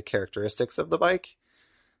the characteristics of the bike.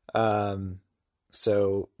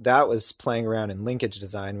 So that was playing around in linkage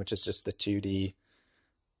design, which is just the 2D,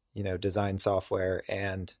 design software.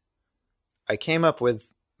 And I came up with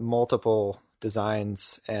multiple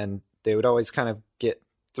designs, and they would always kind of get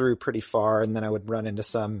through pretty far, and then I would run into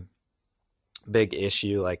some big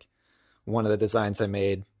issue. Like one of the designs I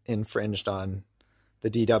made infringed on the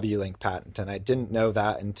DW Link patent, and I didn't know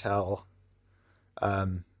that until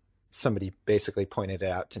somebody basically pointed it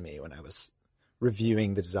out to me when I was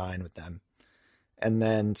reviewing the design with them. And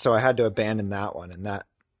then, so I had to abandon that one, and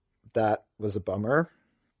that was a bummer.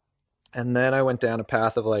 And then I went down a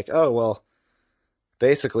path of like, oh, well,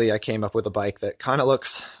 basically I came up with a bike that kind of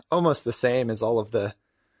looks almost the same as all of the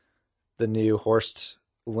new Horst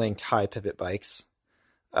Link high pivot bikes.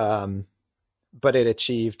 But it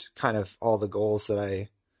achieved kind of all the goals that I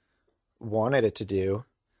wanted it to do.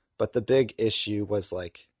 But the big issue was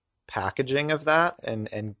like packaging of that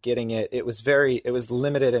and getting it was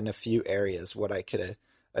limited in a few areas what I could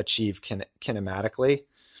achieve kinematically.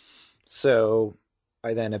 So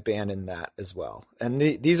I then abandoned that as well. And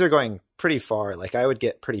these are going pretty far. Like I would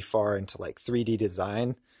get pretty far into like 3D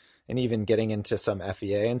design and even getting into some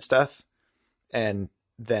FEA and stuff, and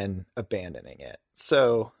then abandoning it.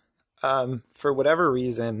 So for whatever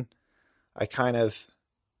reason, I kind of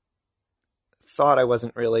thought I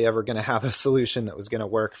wasn't really ever going to have a solution that was going to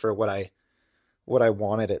work for what I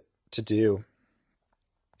wanted it to do.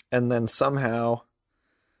 And then somehow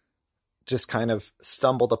just kind of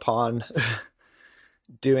stumbled upon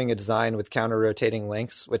doing a design with counter rotating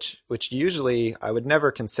links, which usually I would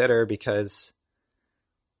never consider because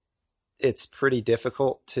it's pretty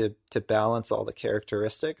difficult to balance all the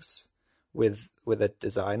characteristics with a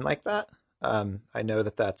design like that. I know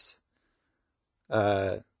that's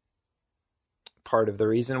part of the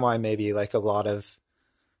reason why maybe like a lot of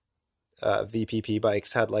VPP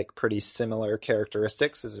bikes had like pretty similar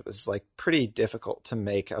characteristics, is it was like pretty difficult to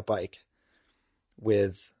make a bike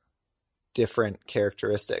with different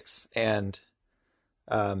characteristics and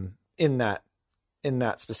in that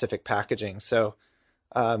specific packaging. So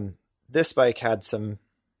this bike had some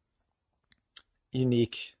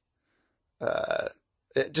unique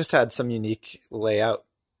it just had some unique layout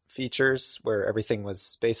features where everything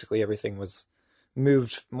was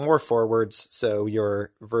moved more forwards. So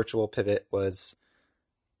your virtual pivot was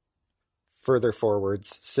further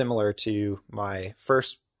forwards, similar to my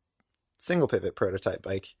first single pivot prototype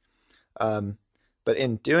bike. But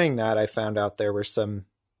in doing that, I found out there were some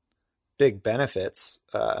big benefits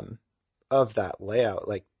of that layout.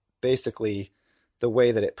 Like basically the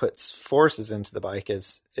way that it puts forces into the bike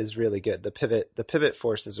is really good. The pivot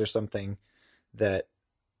forces are something that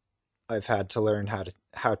I've had to learn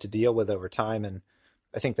how to deal with over time. And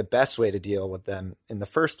I think the best way to deal with them in the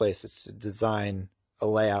first place is to design a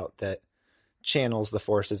layout that channels the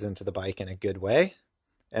forces into the bike in a good way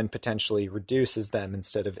and potentially reduces them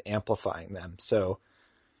instead of amplifying them. So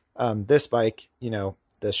this bike,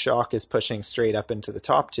 the shock is pushing straight up into the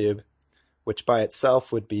top tube, which by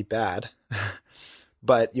itself would be bad.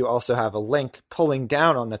 But you also have a link pulling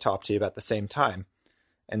down on the top tube at the same time.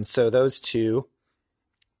 And so those two,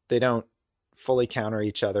 they don't fully counter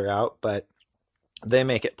each other out, but they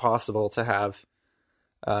make it possible to have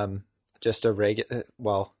just a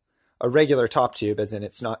regular top tube, as in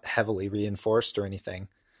it's not heavily reinforced or anything,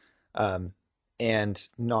 and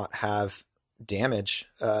not have damage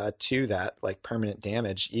to that, like permanent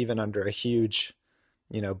damage, even under a huge,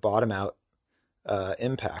 bottom out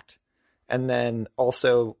impact. And then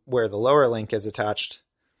also where the lower link is attached,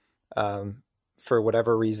 for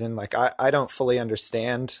whatever reason, like I don't fully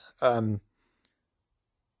understand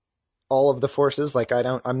all of the forces. Like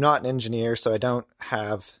I'm not an engineer, so I don't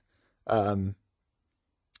have the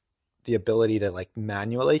ability to like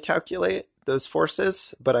manually calculate those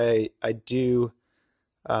forces, but I do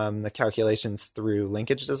the calculations through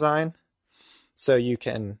linkage design. So you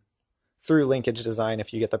can, through linkage design,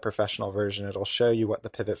 if you get the professional version, it'll show you what the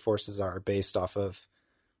pivot forces are based off of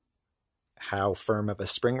how firm of a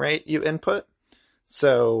spring rate you input.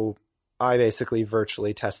 So I basically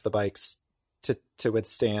virtually test the bikes to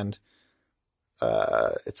withstand,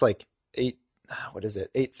 it's like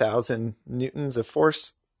 8,000 newtons of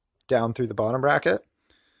force down through the bottom bracket,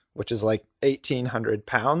 which is like 1,800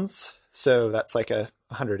 pounds. So that's like a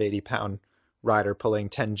 180 pound rider pulling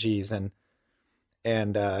 10 Gs.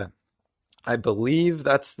 And I believe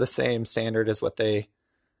that's the same standard as what they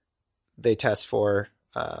test for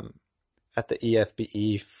at the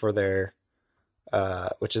EFBE for their,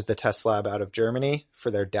 which is the test lab out of Germany,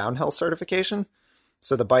 for their downhill certification.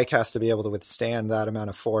 So the bike has to be able to withstand that amount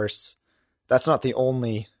of force. That's not the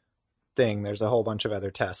only thing. There's a whole bunch of other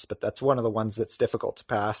tests, but that's one of the ones that's difficult to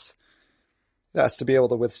pass. It has to be able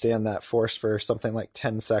to withstand that force for something like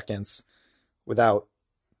 10 seconds without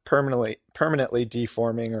permanently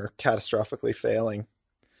deforming or catastrophically failing.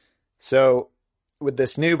 So with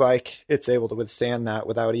this new bike, it's able to withstand that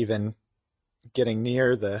without even getting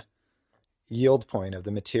near the yield point of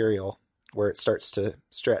the material where it starts to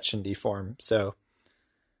stretch and deform. So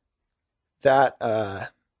that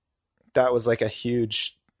was like a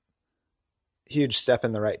huge step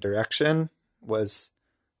in the right direction, was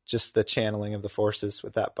just the channeling of the forces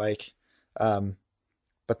with that bike.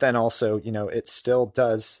 But then also, it still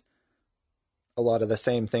does a lot of the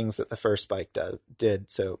same things that the first bike did.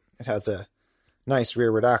 So it has a nice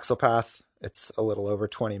rearward axle path. It's a little over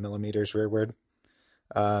 20 millimeters rearward.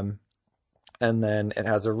 And then it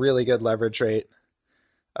has a really good leverage rate.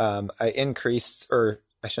 I improved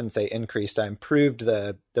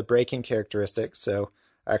the braking characteristics. So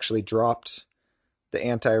I actually dropped the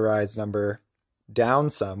anti-rise number down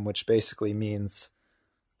some, which basically means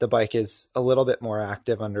the bike is a little bit more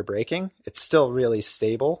active under braking. It's still really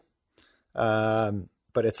stable, but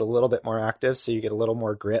it's a little bit more active, so you get a little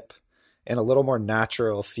more grip and a little more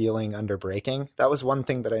natural feeling under braking. That was one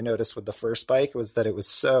thing that I noticed with the first bike, was that it was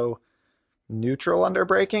so neutral under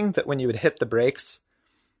braking that when you would hit the brakes,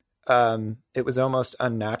 it was almost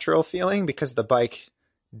unnatural feeling because the bike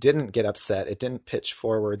didn't get upset. It didn't pitch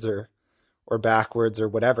forwards or backwards or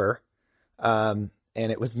whatever. And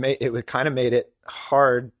it kind of made it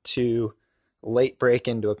hard to late brake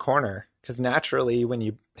into a corner, because naturally when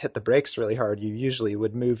you hit the brakes really hard, you usually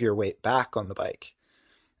would move your weight back on the bike.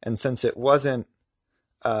 And since it wasn't,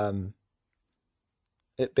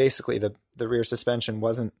 it basically, the rear suspension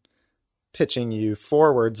wasn't pitching you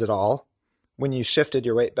forwards at all. When you shifted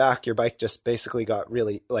your weight back, your bike just basically got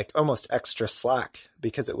really like almost extra slack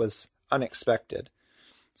because it was unexpected.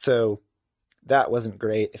 So that wasn't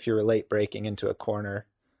great if you were late braking into a corner,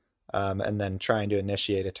 and then trying to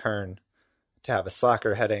initiate a turn. To have a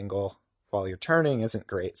slacker head angle while you're turning isn't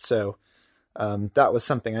great. So that was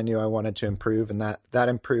something I knew I wanted to improve, and that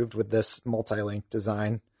improved with this multi-link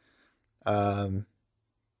design. And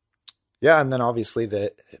then obviously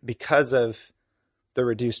because of the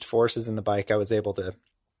reduced forces in the bike, I was able to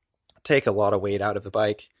take a lot of weight out of the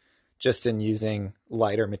bike just in using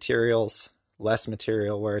lighter materials, less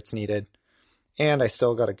material where it's needed. And I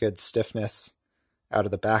still got a good stiffness out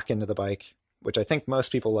of the back end of the bike. which I think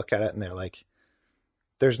most people look at it and they're like,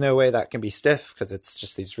 there's no way that can be stiff because it's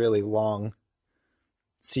just these really long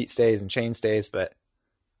seat stays and chain stays. But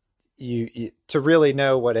you to really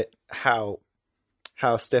know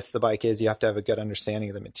how stiff the bike is, you have to have a good understanding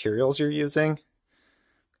of the materials you're using.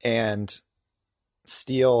 And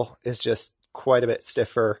steel is just quite a bit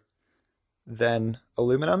stiffer than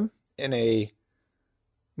aluminum in a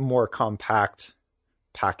more compact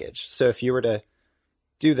package. So if you were to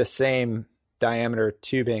do the same diameter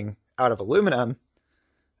tubing out of aluminum,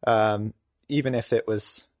 even if it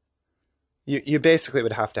was, you basically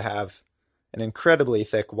would have to have an incredibly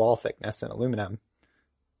thick wall thickness in aluminum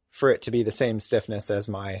for it to be the same stiffness as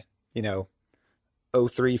my,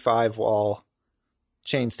 035 wall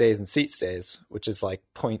chain stays and seat stays, which is like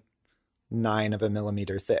 0.9 of a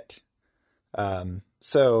millimeter thick.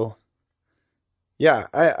 So yeah,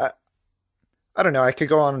 I don't know. I could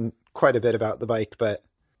go on quite a bit about the bike, but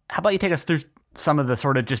how about you take us through some of the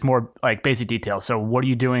sort of just more like basic details? So what are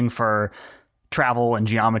you doing for travel and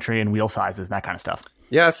geometry and wheel sizes, and that kind of stuff?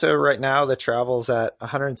 Yeah. So right now the travel's at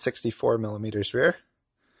 164 millimeters rear,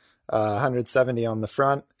 170 on the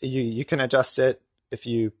front. You can adjust it if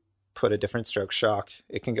you put a different stroke shock.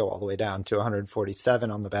 It can go all the way down to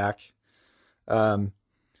 147 on the back.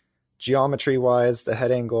 Geometry wise, the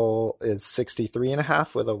head angle is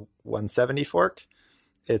 63.5 with a 170 fork.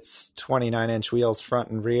 It's 29-inch wheels front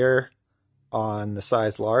and rear on the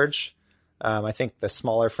size large. I think the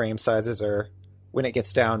smaller frame sizes are, when it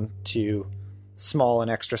gets down to small and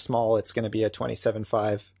extra small, it's going to be a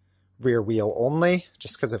 27.5 rear wheel only,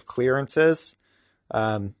 just because of clearances.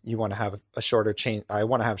 You want to have a shorter chain. I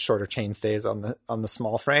want to have shorter chain stays on the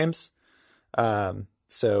small frames.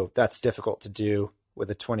 So that's difficult to do with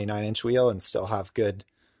a 29-inch wheel and still have good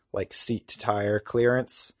like seat to tire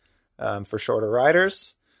clearance for shorter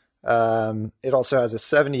riders. It also has a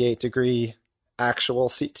 78-degree actual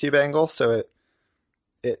seat tube angle. So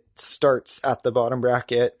it starts at the bottom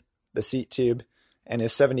bracket, the seat tube, and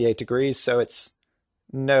is 78 degrees. So it's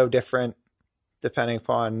no different depending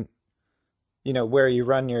upon, where you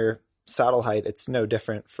run your saddle height. It's no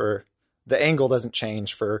different for the angle doesn't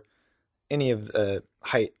change for any of the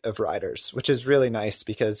height of riders, which is really nice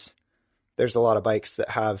because there's a lot of bikes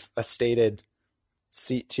that have a stated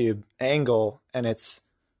seat tube angle and it's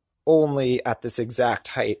only at this exact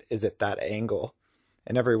height is it that angle,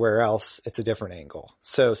 and everywhere else it's a different angle.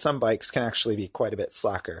 So some bikes can actually be quite a bit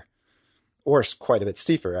slacker or quite a bit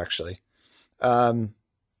steeper actually.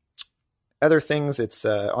 Other things, it's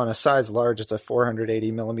on a size large, it's a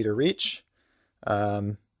 480 millimeter reach.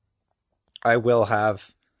 I will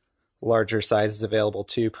have larger sizes available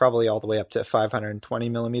too, probably all the way up to 520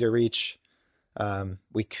 millimeter reach.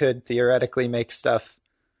 We could theoretically make stuff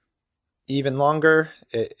even longer.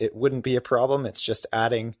 It wouldn't be a problem. It's just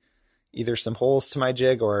adding either some holes to my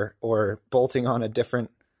jig or bolting on a different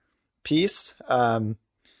piece.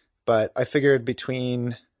 But I figured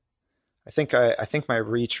I think my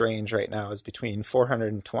reach range right now is between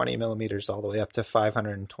 420 millimeters all the way up to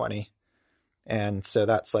 520. And so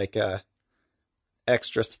that's like a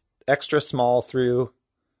extra small through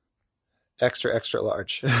extra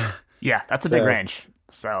large. Yeah, that's a big range.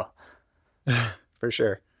 So for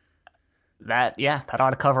sure. That ought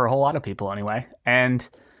to cover a whole lot of people anyway. And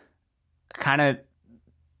kind of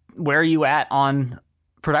where are you at on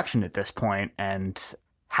production at this point, and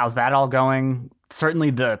how's that all going?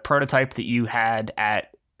 Certainly the prototype that you had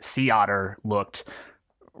at Sea Otter looked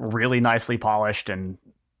really nicely polished and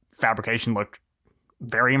fabrication looked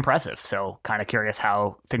very impressive. So kind of curious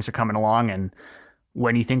how things are coming along and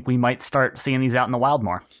when you think we might start seeing these out in the wild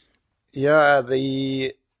more. Yeah,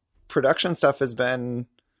 the production stuff has been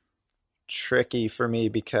tricky for me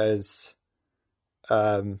because,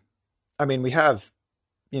 we have,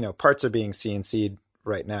 parts are being CNC'd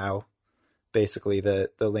right now. Basically the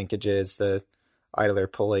linkages, the idler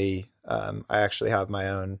pulley. I actually have my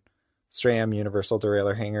own SRAM universal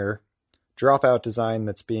derailleur hanger dropout design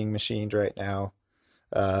that's being machined right now,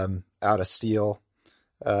 out of steel,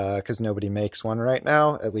 because nobody makes one right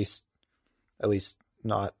now, at least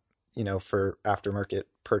not, for aftermarket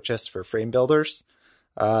purchase for frame builders.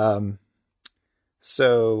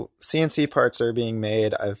 So CNC parts are being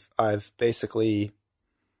made. I've basically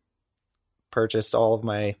purchased all of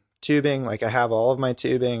my tubing. Like I have all of my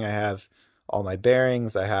tubing. I have all my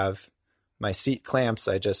bearings. I have my seat clamps.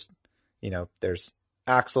 I just, there's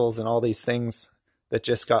axles and all these things that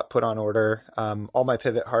just got put on order. All my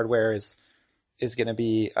pivot hardware is going to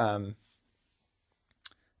be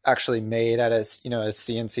actually made at a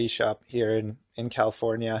CNC shop here in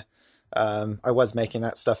California. I was making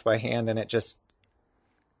that stuff by hand, and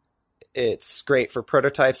it's great for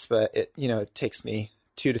prototypes, but it takes me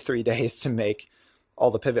 2 to 3 days to make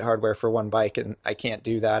all the pivot hardware for one bike, and I can't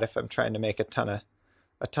do that if I'm trying to make a ton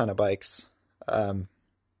of bikes, or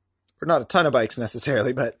not a ton of bikes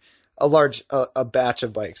necessarily, but a batch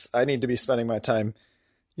of bikes. I need to be spending my time,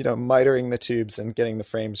 mitering the tubes and getting the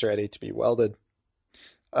frames ready to be welded.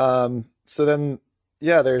 So then,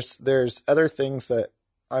 yeah, there's other things that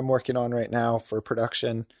I'm working on right now for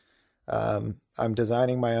production. I'm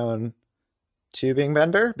designing my own tubing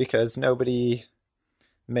bender because nobody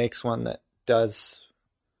makes one that does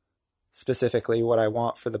specifically what I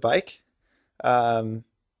want for the bike.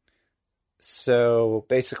 So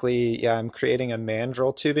basically, yeah, I'm creating a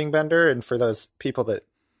mandrel tubing bender. And for those people that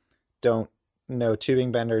don't know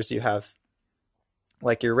tubing benders, you have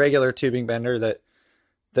like your regular tubing bender that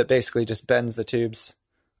basically just bends the tubes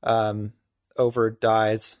over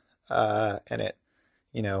dies, and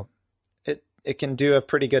it can do a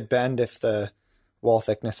pretty good bend if the wall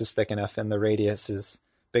thickness is thick enough and the radius is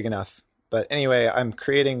big enough. But anyway, I'm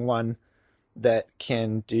creating one that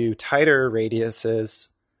can do tighter radiuses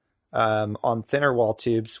on thinner wall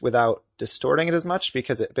tubes without distorting it as much,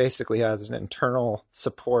 because it basically has an internal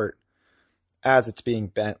support as it's being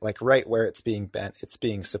bent, like right where it's being bent, it's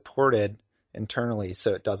being supported internally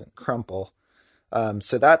so it doesn't crumple.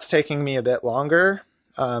 So that's taking me a bit longer,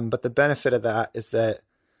 but the benefit of that is that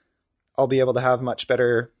I'll be able to have much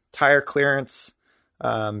better tire clearance,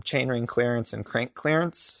 chainring clearance, and crank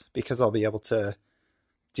clearance, because I'll be able to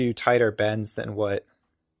do tighter bends than what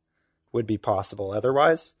would be possible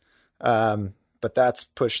otherwise. But that's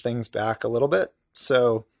pushed things back a little bit.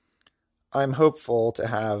 So I'm hopeful to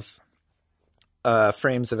have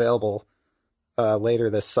frames available later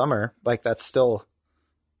this summer. Like, that's still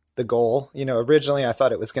the goal. Originally I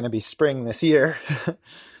thought it was going to be spring this year,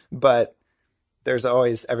 but there's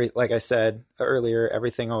always like I said earlier,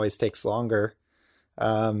 everything always takes longer.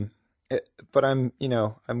 But I'm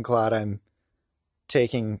glad I'm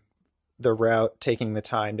taking the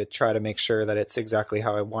time to try to make sure that it's exactly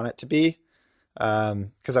how I want it to be.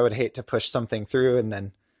 'Cause I would hate to push something through and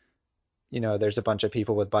then, there's a bunch of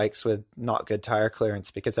people with bikes with not good tire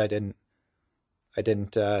clearance because I didn't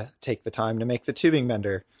take the time to make the tubing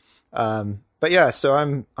bender. But yeah,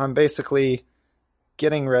 so I'm basically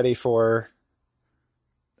getting ready for,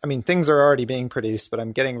 things are already being produced, but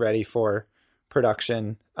I'm getting ready for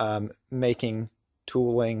production, making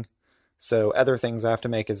tooling. So other things I have to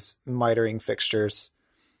make is mitering fixtures,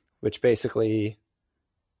 which basically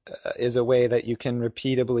is a way that you can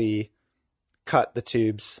repeatably cut the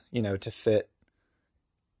tubes, to fit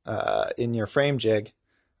in your frame jig.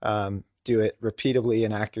 Do it repeatably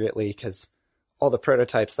and accurately, because all the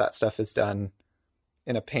prototypes, that stuff is done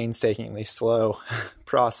in a painstakingly slow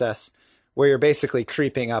process where you're basically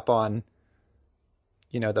creeping up on,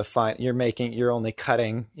 you're only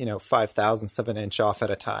cutting, 5/1000ths of an inch off at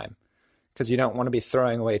a time, because you don't want to be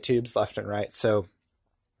throwing away tubes left and right. So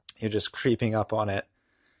you're just creeping up on it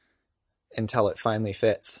until it finally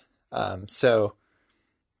fits. So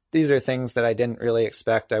these are things that I didn't really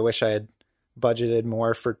expect. I wish I had budgeted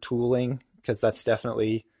more for tooling, because that's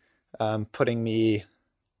definitely putting me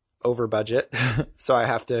over budget. So I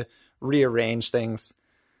have to rearrange things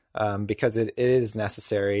because it is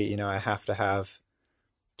necessary. I have to have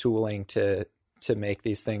tooling to make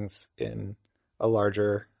these things in a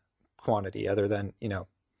larger quantity, other than,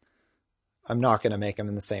 I'm not going to make them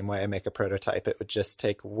in the same way I make a prototype. It would just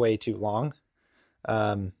take way too long.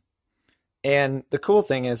 And the cool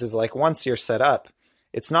thing is like, once you're set up,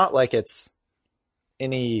 it's not like it's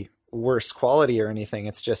any worse quality or anything.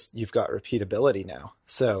 It's just, you've got repeatability now.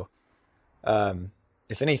 So,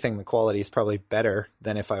 if anything, the quality is probably better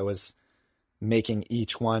than if I was making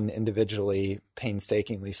each one individually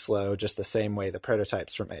painstakingly slow, just the same way the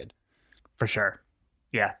prototypes were made. For sure.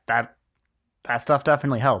 Yeah, that stuff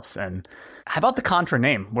definitely helps. And how about the Contra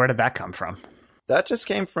name? Where did that come from? That just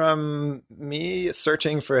came from me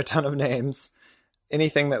searching for a ton of names,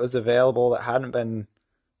 anything that was available that hadn't been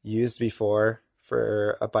used before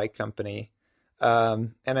for a bike company.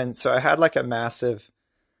 And then, so I had like a massive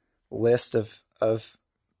list of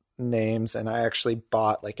names, and I actually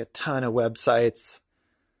bought like a ton of websites.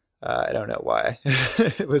 I don't know why.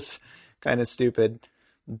 It was kind of stupid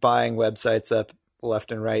buying websites up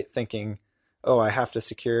left and right, thinking, oh, I have to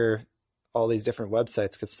secure all these different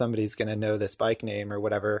websites because somebody's going to know this bike name or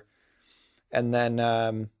whatever. And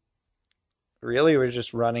then really we're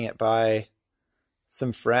just running it by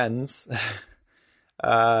some friends.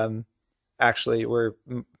 Actually,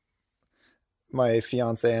 my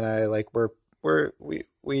fiance and I, like,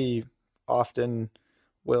 we often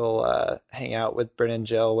will hang out with Bryn and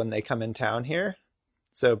Jill when they come in town here.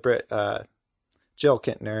 So Jill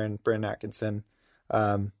Kintner and Bryn Atkinson,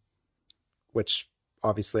 which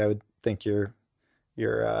obviously I would think your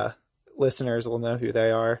listeners will know who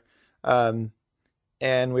they are.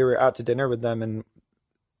 And we were out to dinner with them, and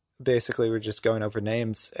basically we're just going over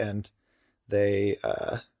names, and they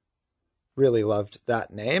really loved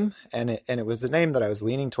that name, and it was a name that I was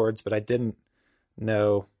leaning towards, but I didn't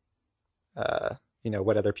know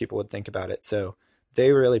what other people would think about it. So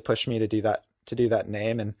they really pushed me to do that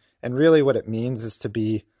name, and really what it means is to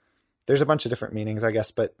be, there's a bunch of different meanings, I guess,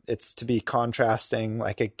 but it's to be contrasting,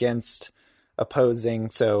 like against, opposing.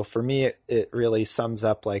 So for me, it really sums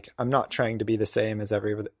up like, I'm not trying to be the same as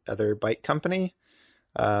every other bike company.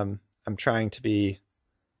 I'm trying to be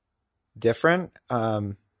different,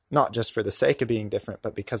 not just for the sake of being different,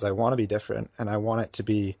 but because I want to be different, and I want it to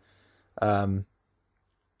be, not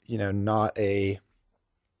a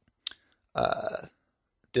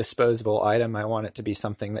disposable item. I want it to be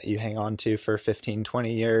something that you hang on to for 15,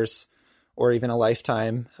 20 years, or even a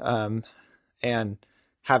lifetime, and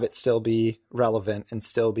have it still be relevant and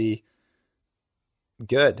still be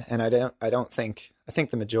good. And I think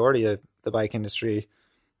the majority of the bike industry,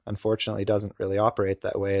 unfortunately, doesn't really operate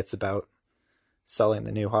that way. It's about selling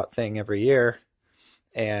the new hot thing every year.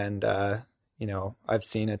 And, I've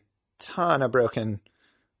seen a ton of broken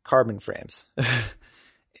carbon frames.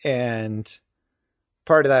 And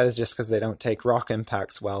part of that is just because they don't take rock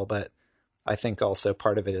impacts well. But I think also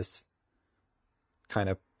part of it is kind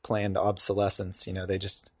of planned obsolescence. They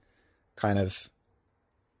just kind of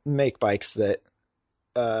make bikes that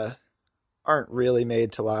aren't really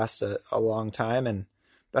made to last a long time. And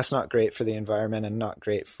that's not great for the environment and not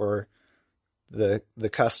great for the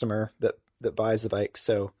customer that buys the bike.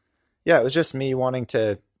 So yeah, it was just me wanting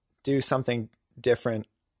to do something different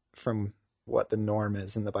from what the norm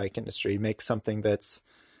is in the bike industry, make something that's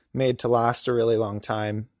made to last a really long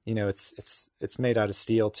time. It's made out of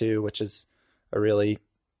steel too, which is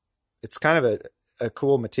it's kind of a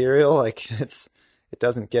cool material. Like it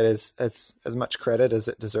doesn't get as much credit as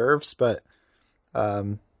it deserves, but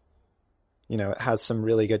it has some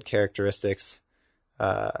really good characteristics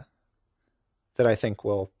that I think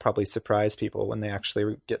will probably surprise people when they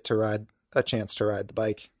actually get to a chance to ride the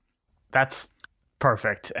bike. That's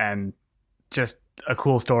perfect, and just a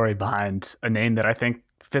cool story behind a name that I think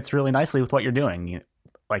fits really nicely with what you're doing.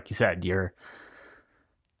 Like you said, you're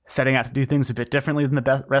setting out to do things a bit differently than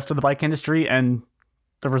the rest of the bike industry, and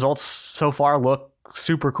the results so far look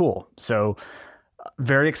super cool. So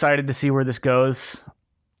very excited to see where this goes.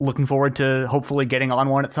 Looking forward to hopefully getting on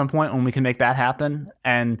one at some point when we can make that happen.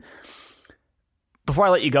 And before I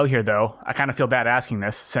let you go here, though, I kind of feel bad asking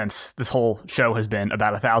this, since this whole show has been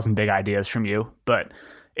about 1,000 big ideas from you, but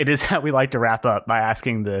it is how we like to wrap up, by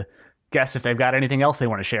asking the guests if they've got anything else they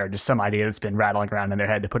want to share, just some idea that's been rattling around in their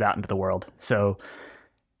head to put out into the world. So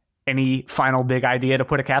any final big idea to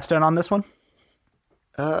put a capstone on this one?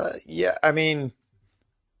 Yeah, I mean,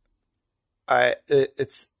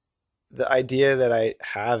 it's the idea that I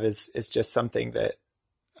have is just something that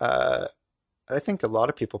I think a lot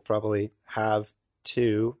of people probably have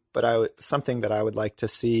too, but something that I would like to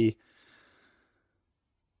see.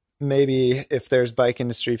 Maybe if there's bike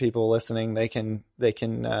industry people listening, they can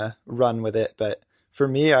run with it. But for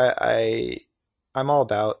me, I'm all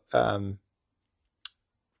about,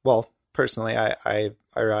 personally, I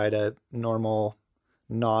ride a normal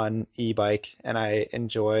non e-bike, and I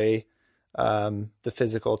enjoy the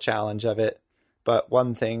physical challenge of it. But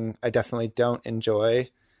one thing I definitely don't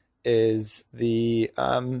enjoy is the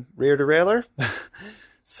rear derailleur.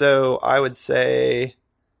 So I would say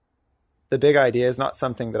the big idea is not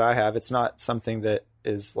something that I have. It's not something that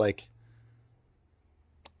is like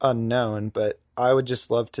unknown, but I would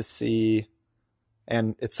just love to see,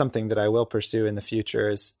 and it's something that I will pursue in the future,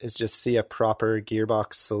 is just see a proper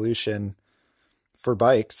gearbox solution for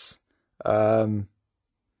bikes.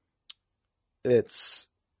 It's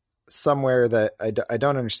somewhere that I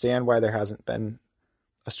don't understand why there hasn't been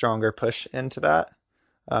a stronger push into that,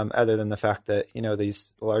 other than the fact that,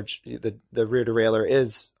 these the rear derailleur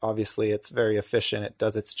is obviously, it's very efficient. It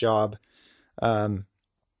does its job.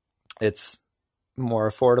 It's more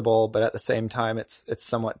affordable, but at the same time, it's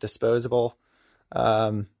somewhat disposable.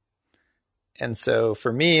 And so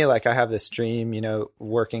for me, like, I have this dream,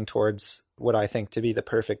 working towards what I think to be the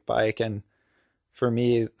perfect bike. And for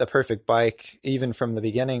me, the perfect bike, even from the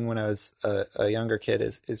beginning when I was a younger kid,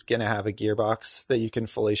 is going to have a gearbox that you can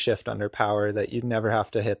fully shift under power, that you never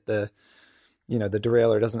have to hit the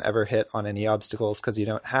derailleur doesn't ever hit on any obstacles because you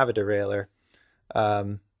don't have a derailleur.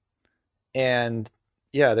 And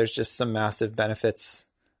yeah, there's just some massive benefits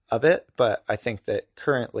of it. But I think that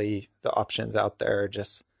currently the options out there are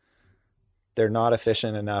just, they're not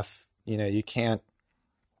efficient enough. You know, you can't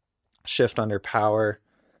shift under power,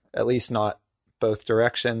 at least not both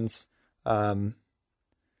directions. And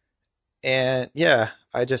yeah,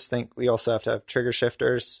 I just think we also have to have trigger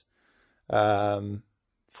shifters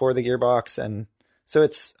for the gearbox. And so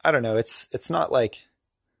it's, I don't know, it's not like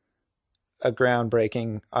a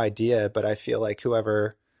groundbreaking idea, but I feel like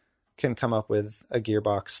whoever can come up with a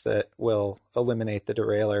gearbox that will eliminate the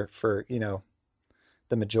derailleur for, you know,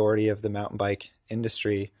 the majority of the mountain bike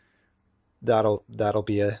industry, that'll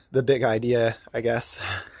be the big idea, I guess.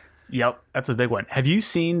 Yep, that's a big one. Have you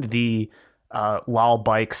seen the Lal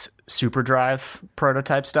Bikes Superdrive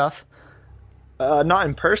prototype stuff? Not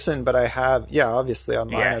in person, but I have. Yeah, obviously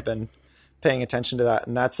online. Yeah. I've been paying attention to that,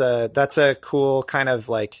 and that's a cool kind of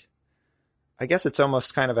like, I guess it's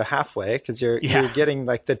almost kind of a halfway, because you're getting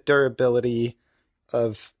like the durability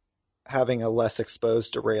of having a less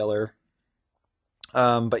exposed derailleur,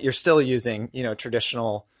 but you're still using, you know,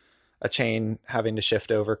 traditional a chain having to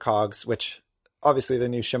shift over cogs, which obviously the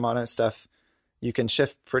new Shimano stuff, you can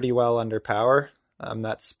shift pretty well under power.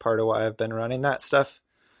 That's part of why I've been running that stuff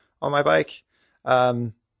on my bike.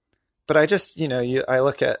 But I just, you know, I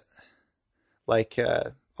look at like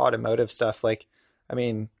automotive stuff. Like, I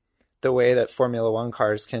mean, the way that Formula One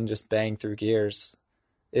cars can just bang through gears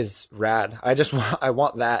is rad. I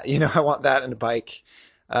want that, you know, I want that in a bike.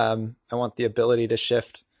 I want the ability to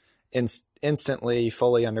shift instantly,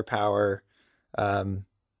 fully under power. You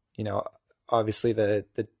know, obviously the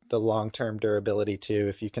long-term durability too,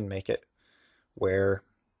 if you can make it where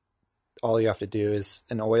all you have to do is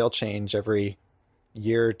an oil change every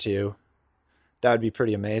year or two, that would be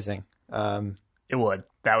pretty amazing. It would.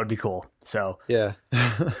 That would be cool. So yeah.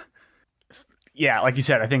 Yeah, like you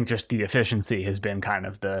said, I think just the efficiency has been kind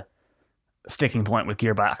of the sticking point with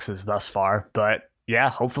gearboxes thus far. But yeah,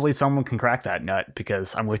 hopefully someone can crack that nut,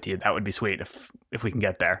 because I'm with you. That would be sweet if we can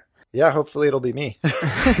get there. Yeah, hopefully it'll be me.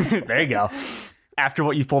 There you go. After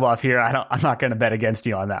what you pulled off here, I'm not going to bet against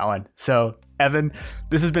you on that one. So, Evan,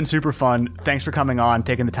 this has been super fun. Thanks for coming on,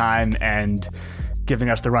 taking the time, and giving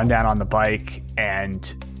us the rundown on the bike.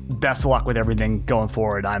 And best of luck with everything going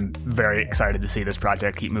forward. I'm very excited to see this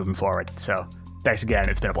project keep moving forward. So, thanks again.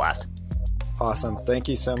 It's been a blast. Awesome. Thank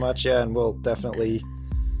you so much. Yeah, and we'll definitely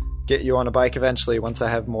get you on a bike eventually once I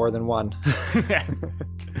have more than one.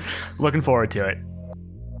 Looking forward to it.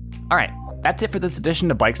 All right, that's it for this edition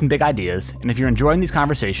of Bikes and Big Ideas. And if you're enjoying these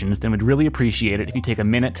conversations, then we'd really appreciate it if you take a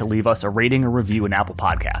minute to leave us a rating or review in Apple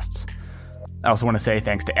Podcasts. I also want to say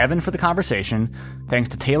thanks to Evan for the conversation, thanks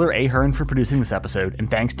to Taylor Ahern for producing this episode, and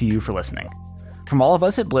thanks to you for listening. From all of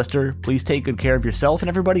us at Blister, please take good care of yourself and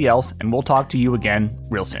everybody else, and we'll talk to you again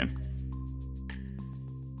real soon.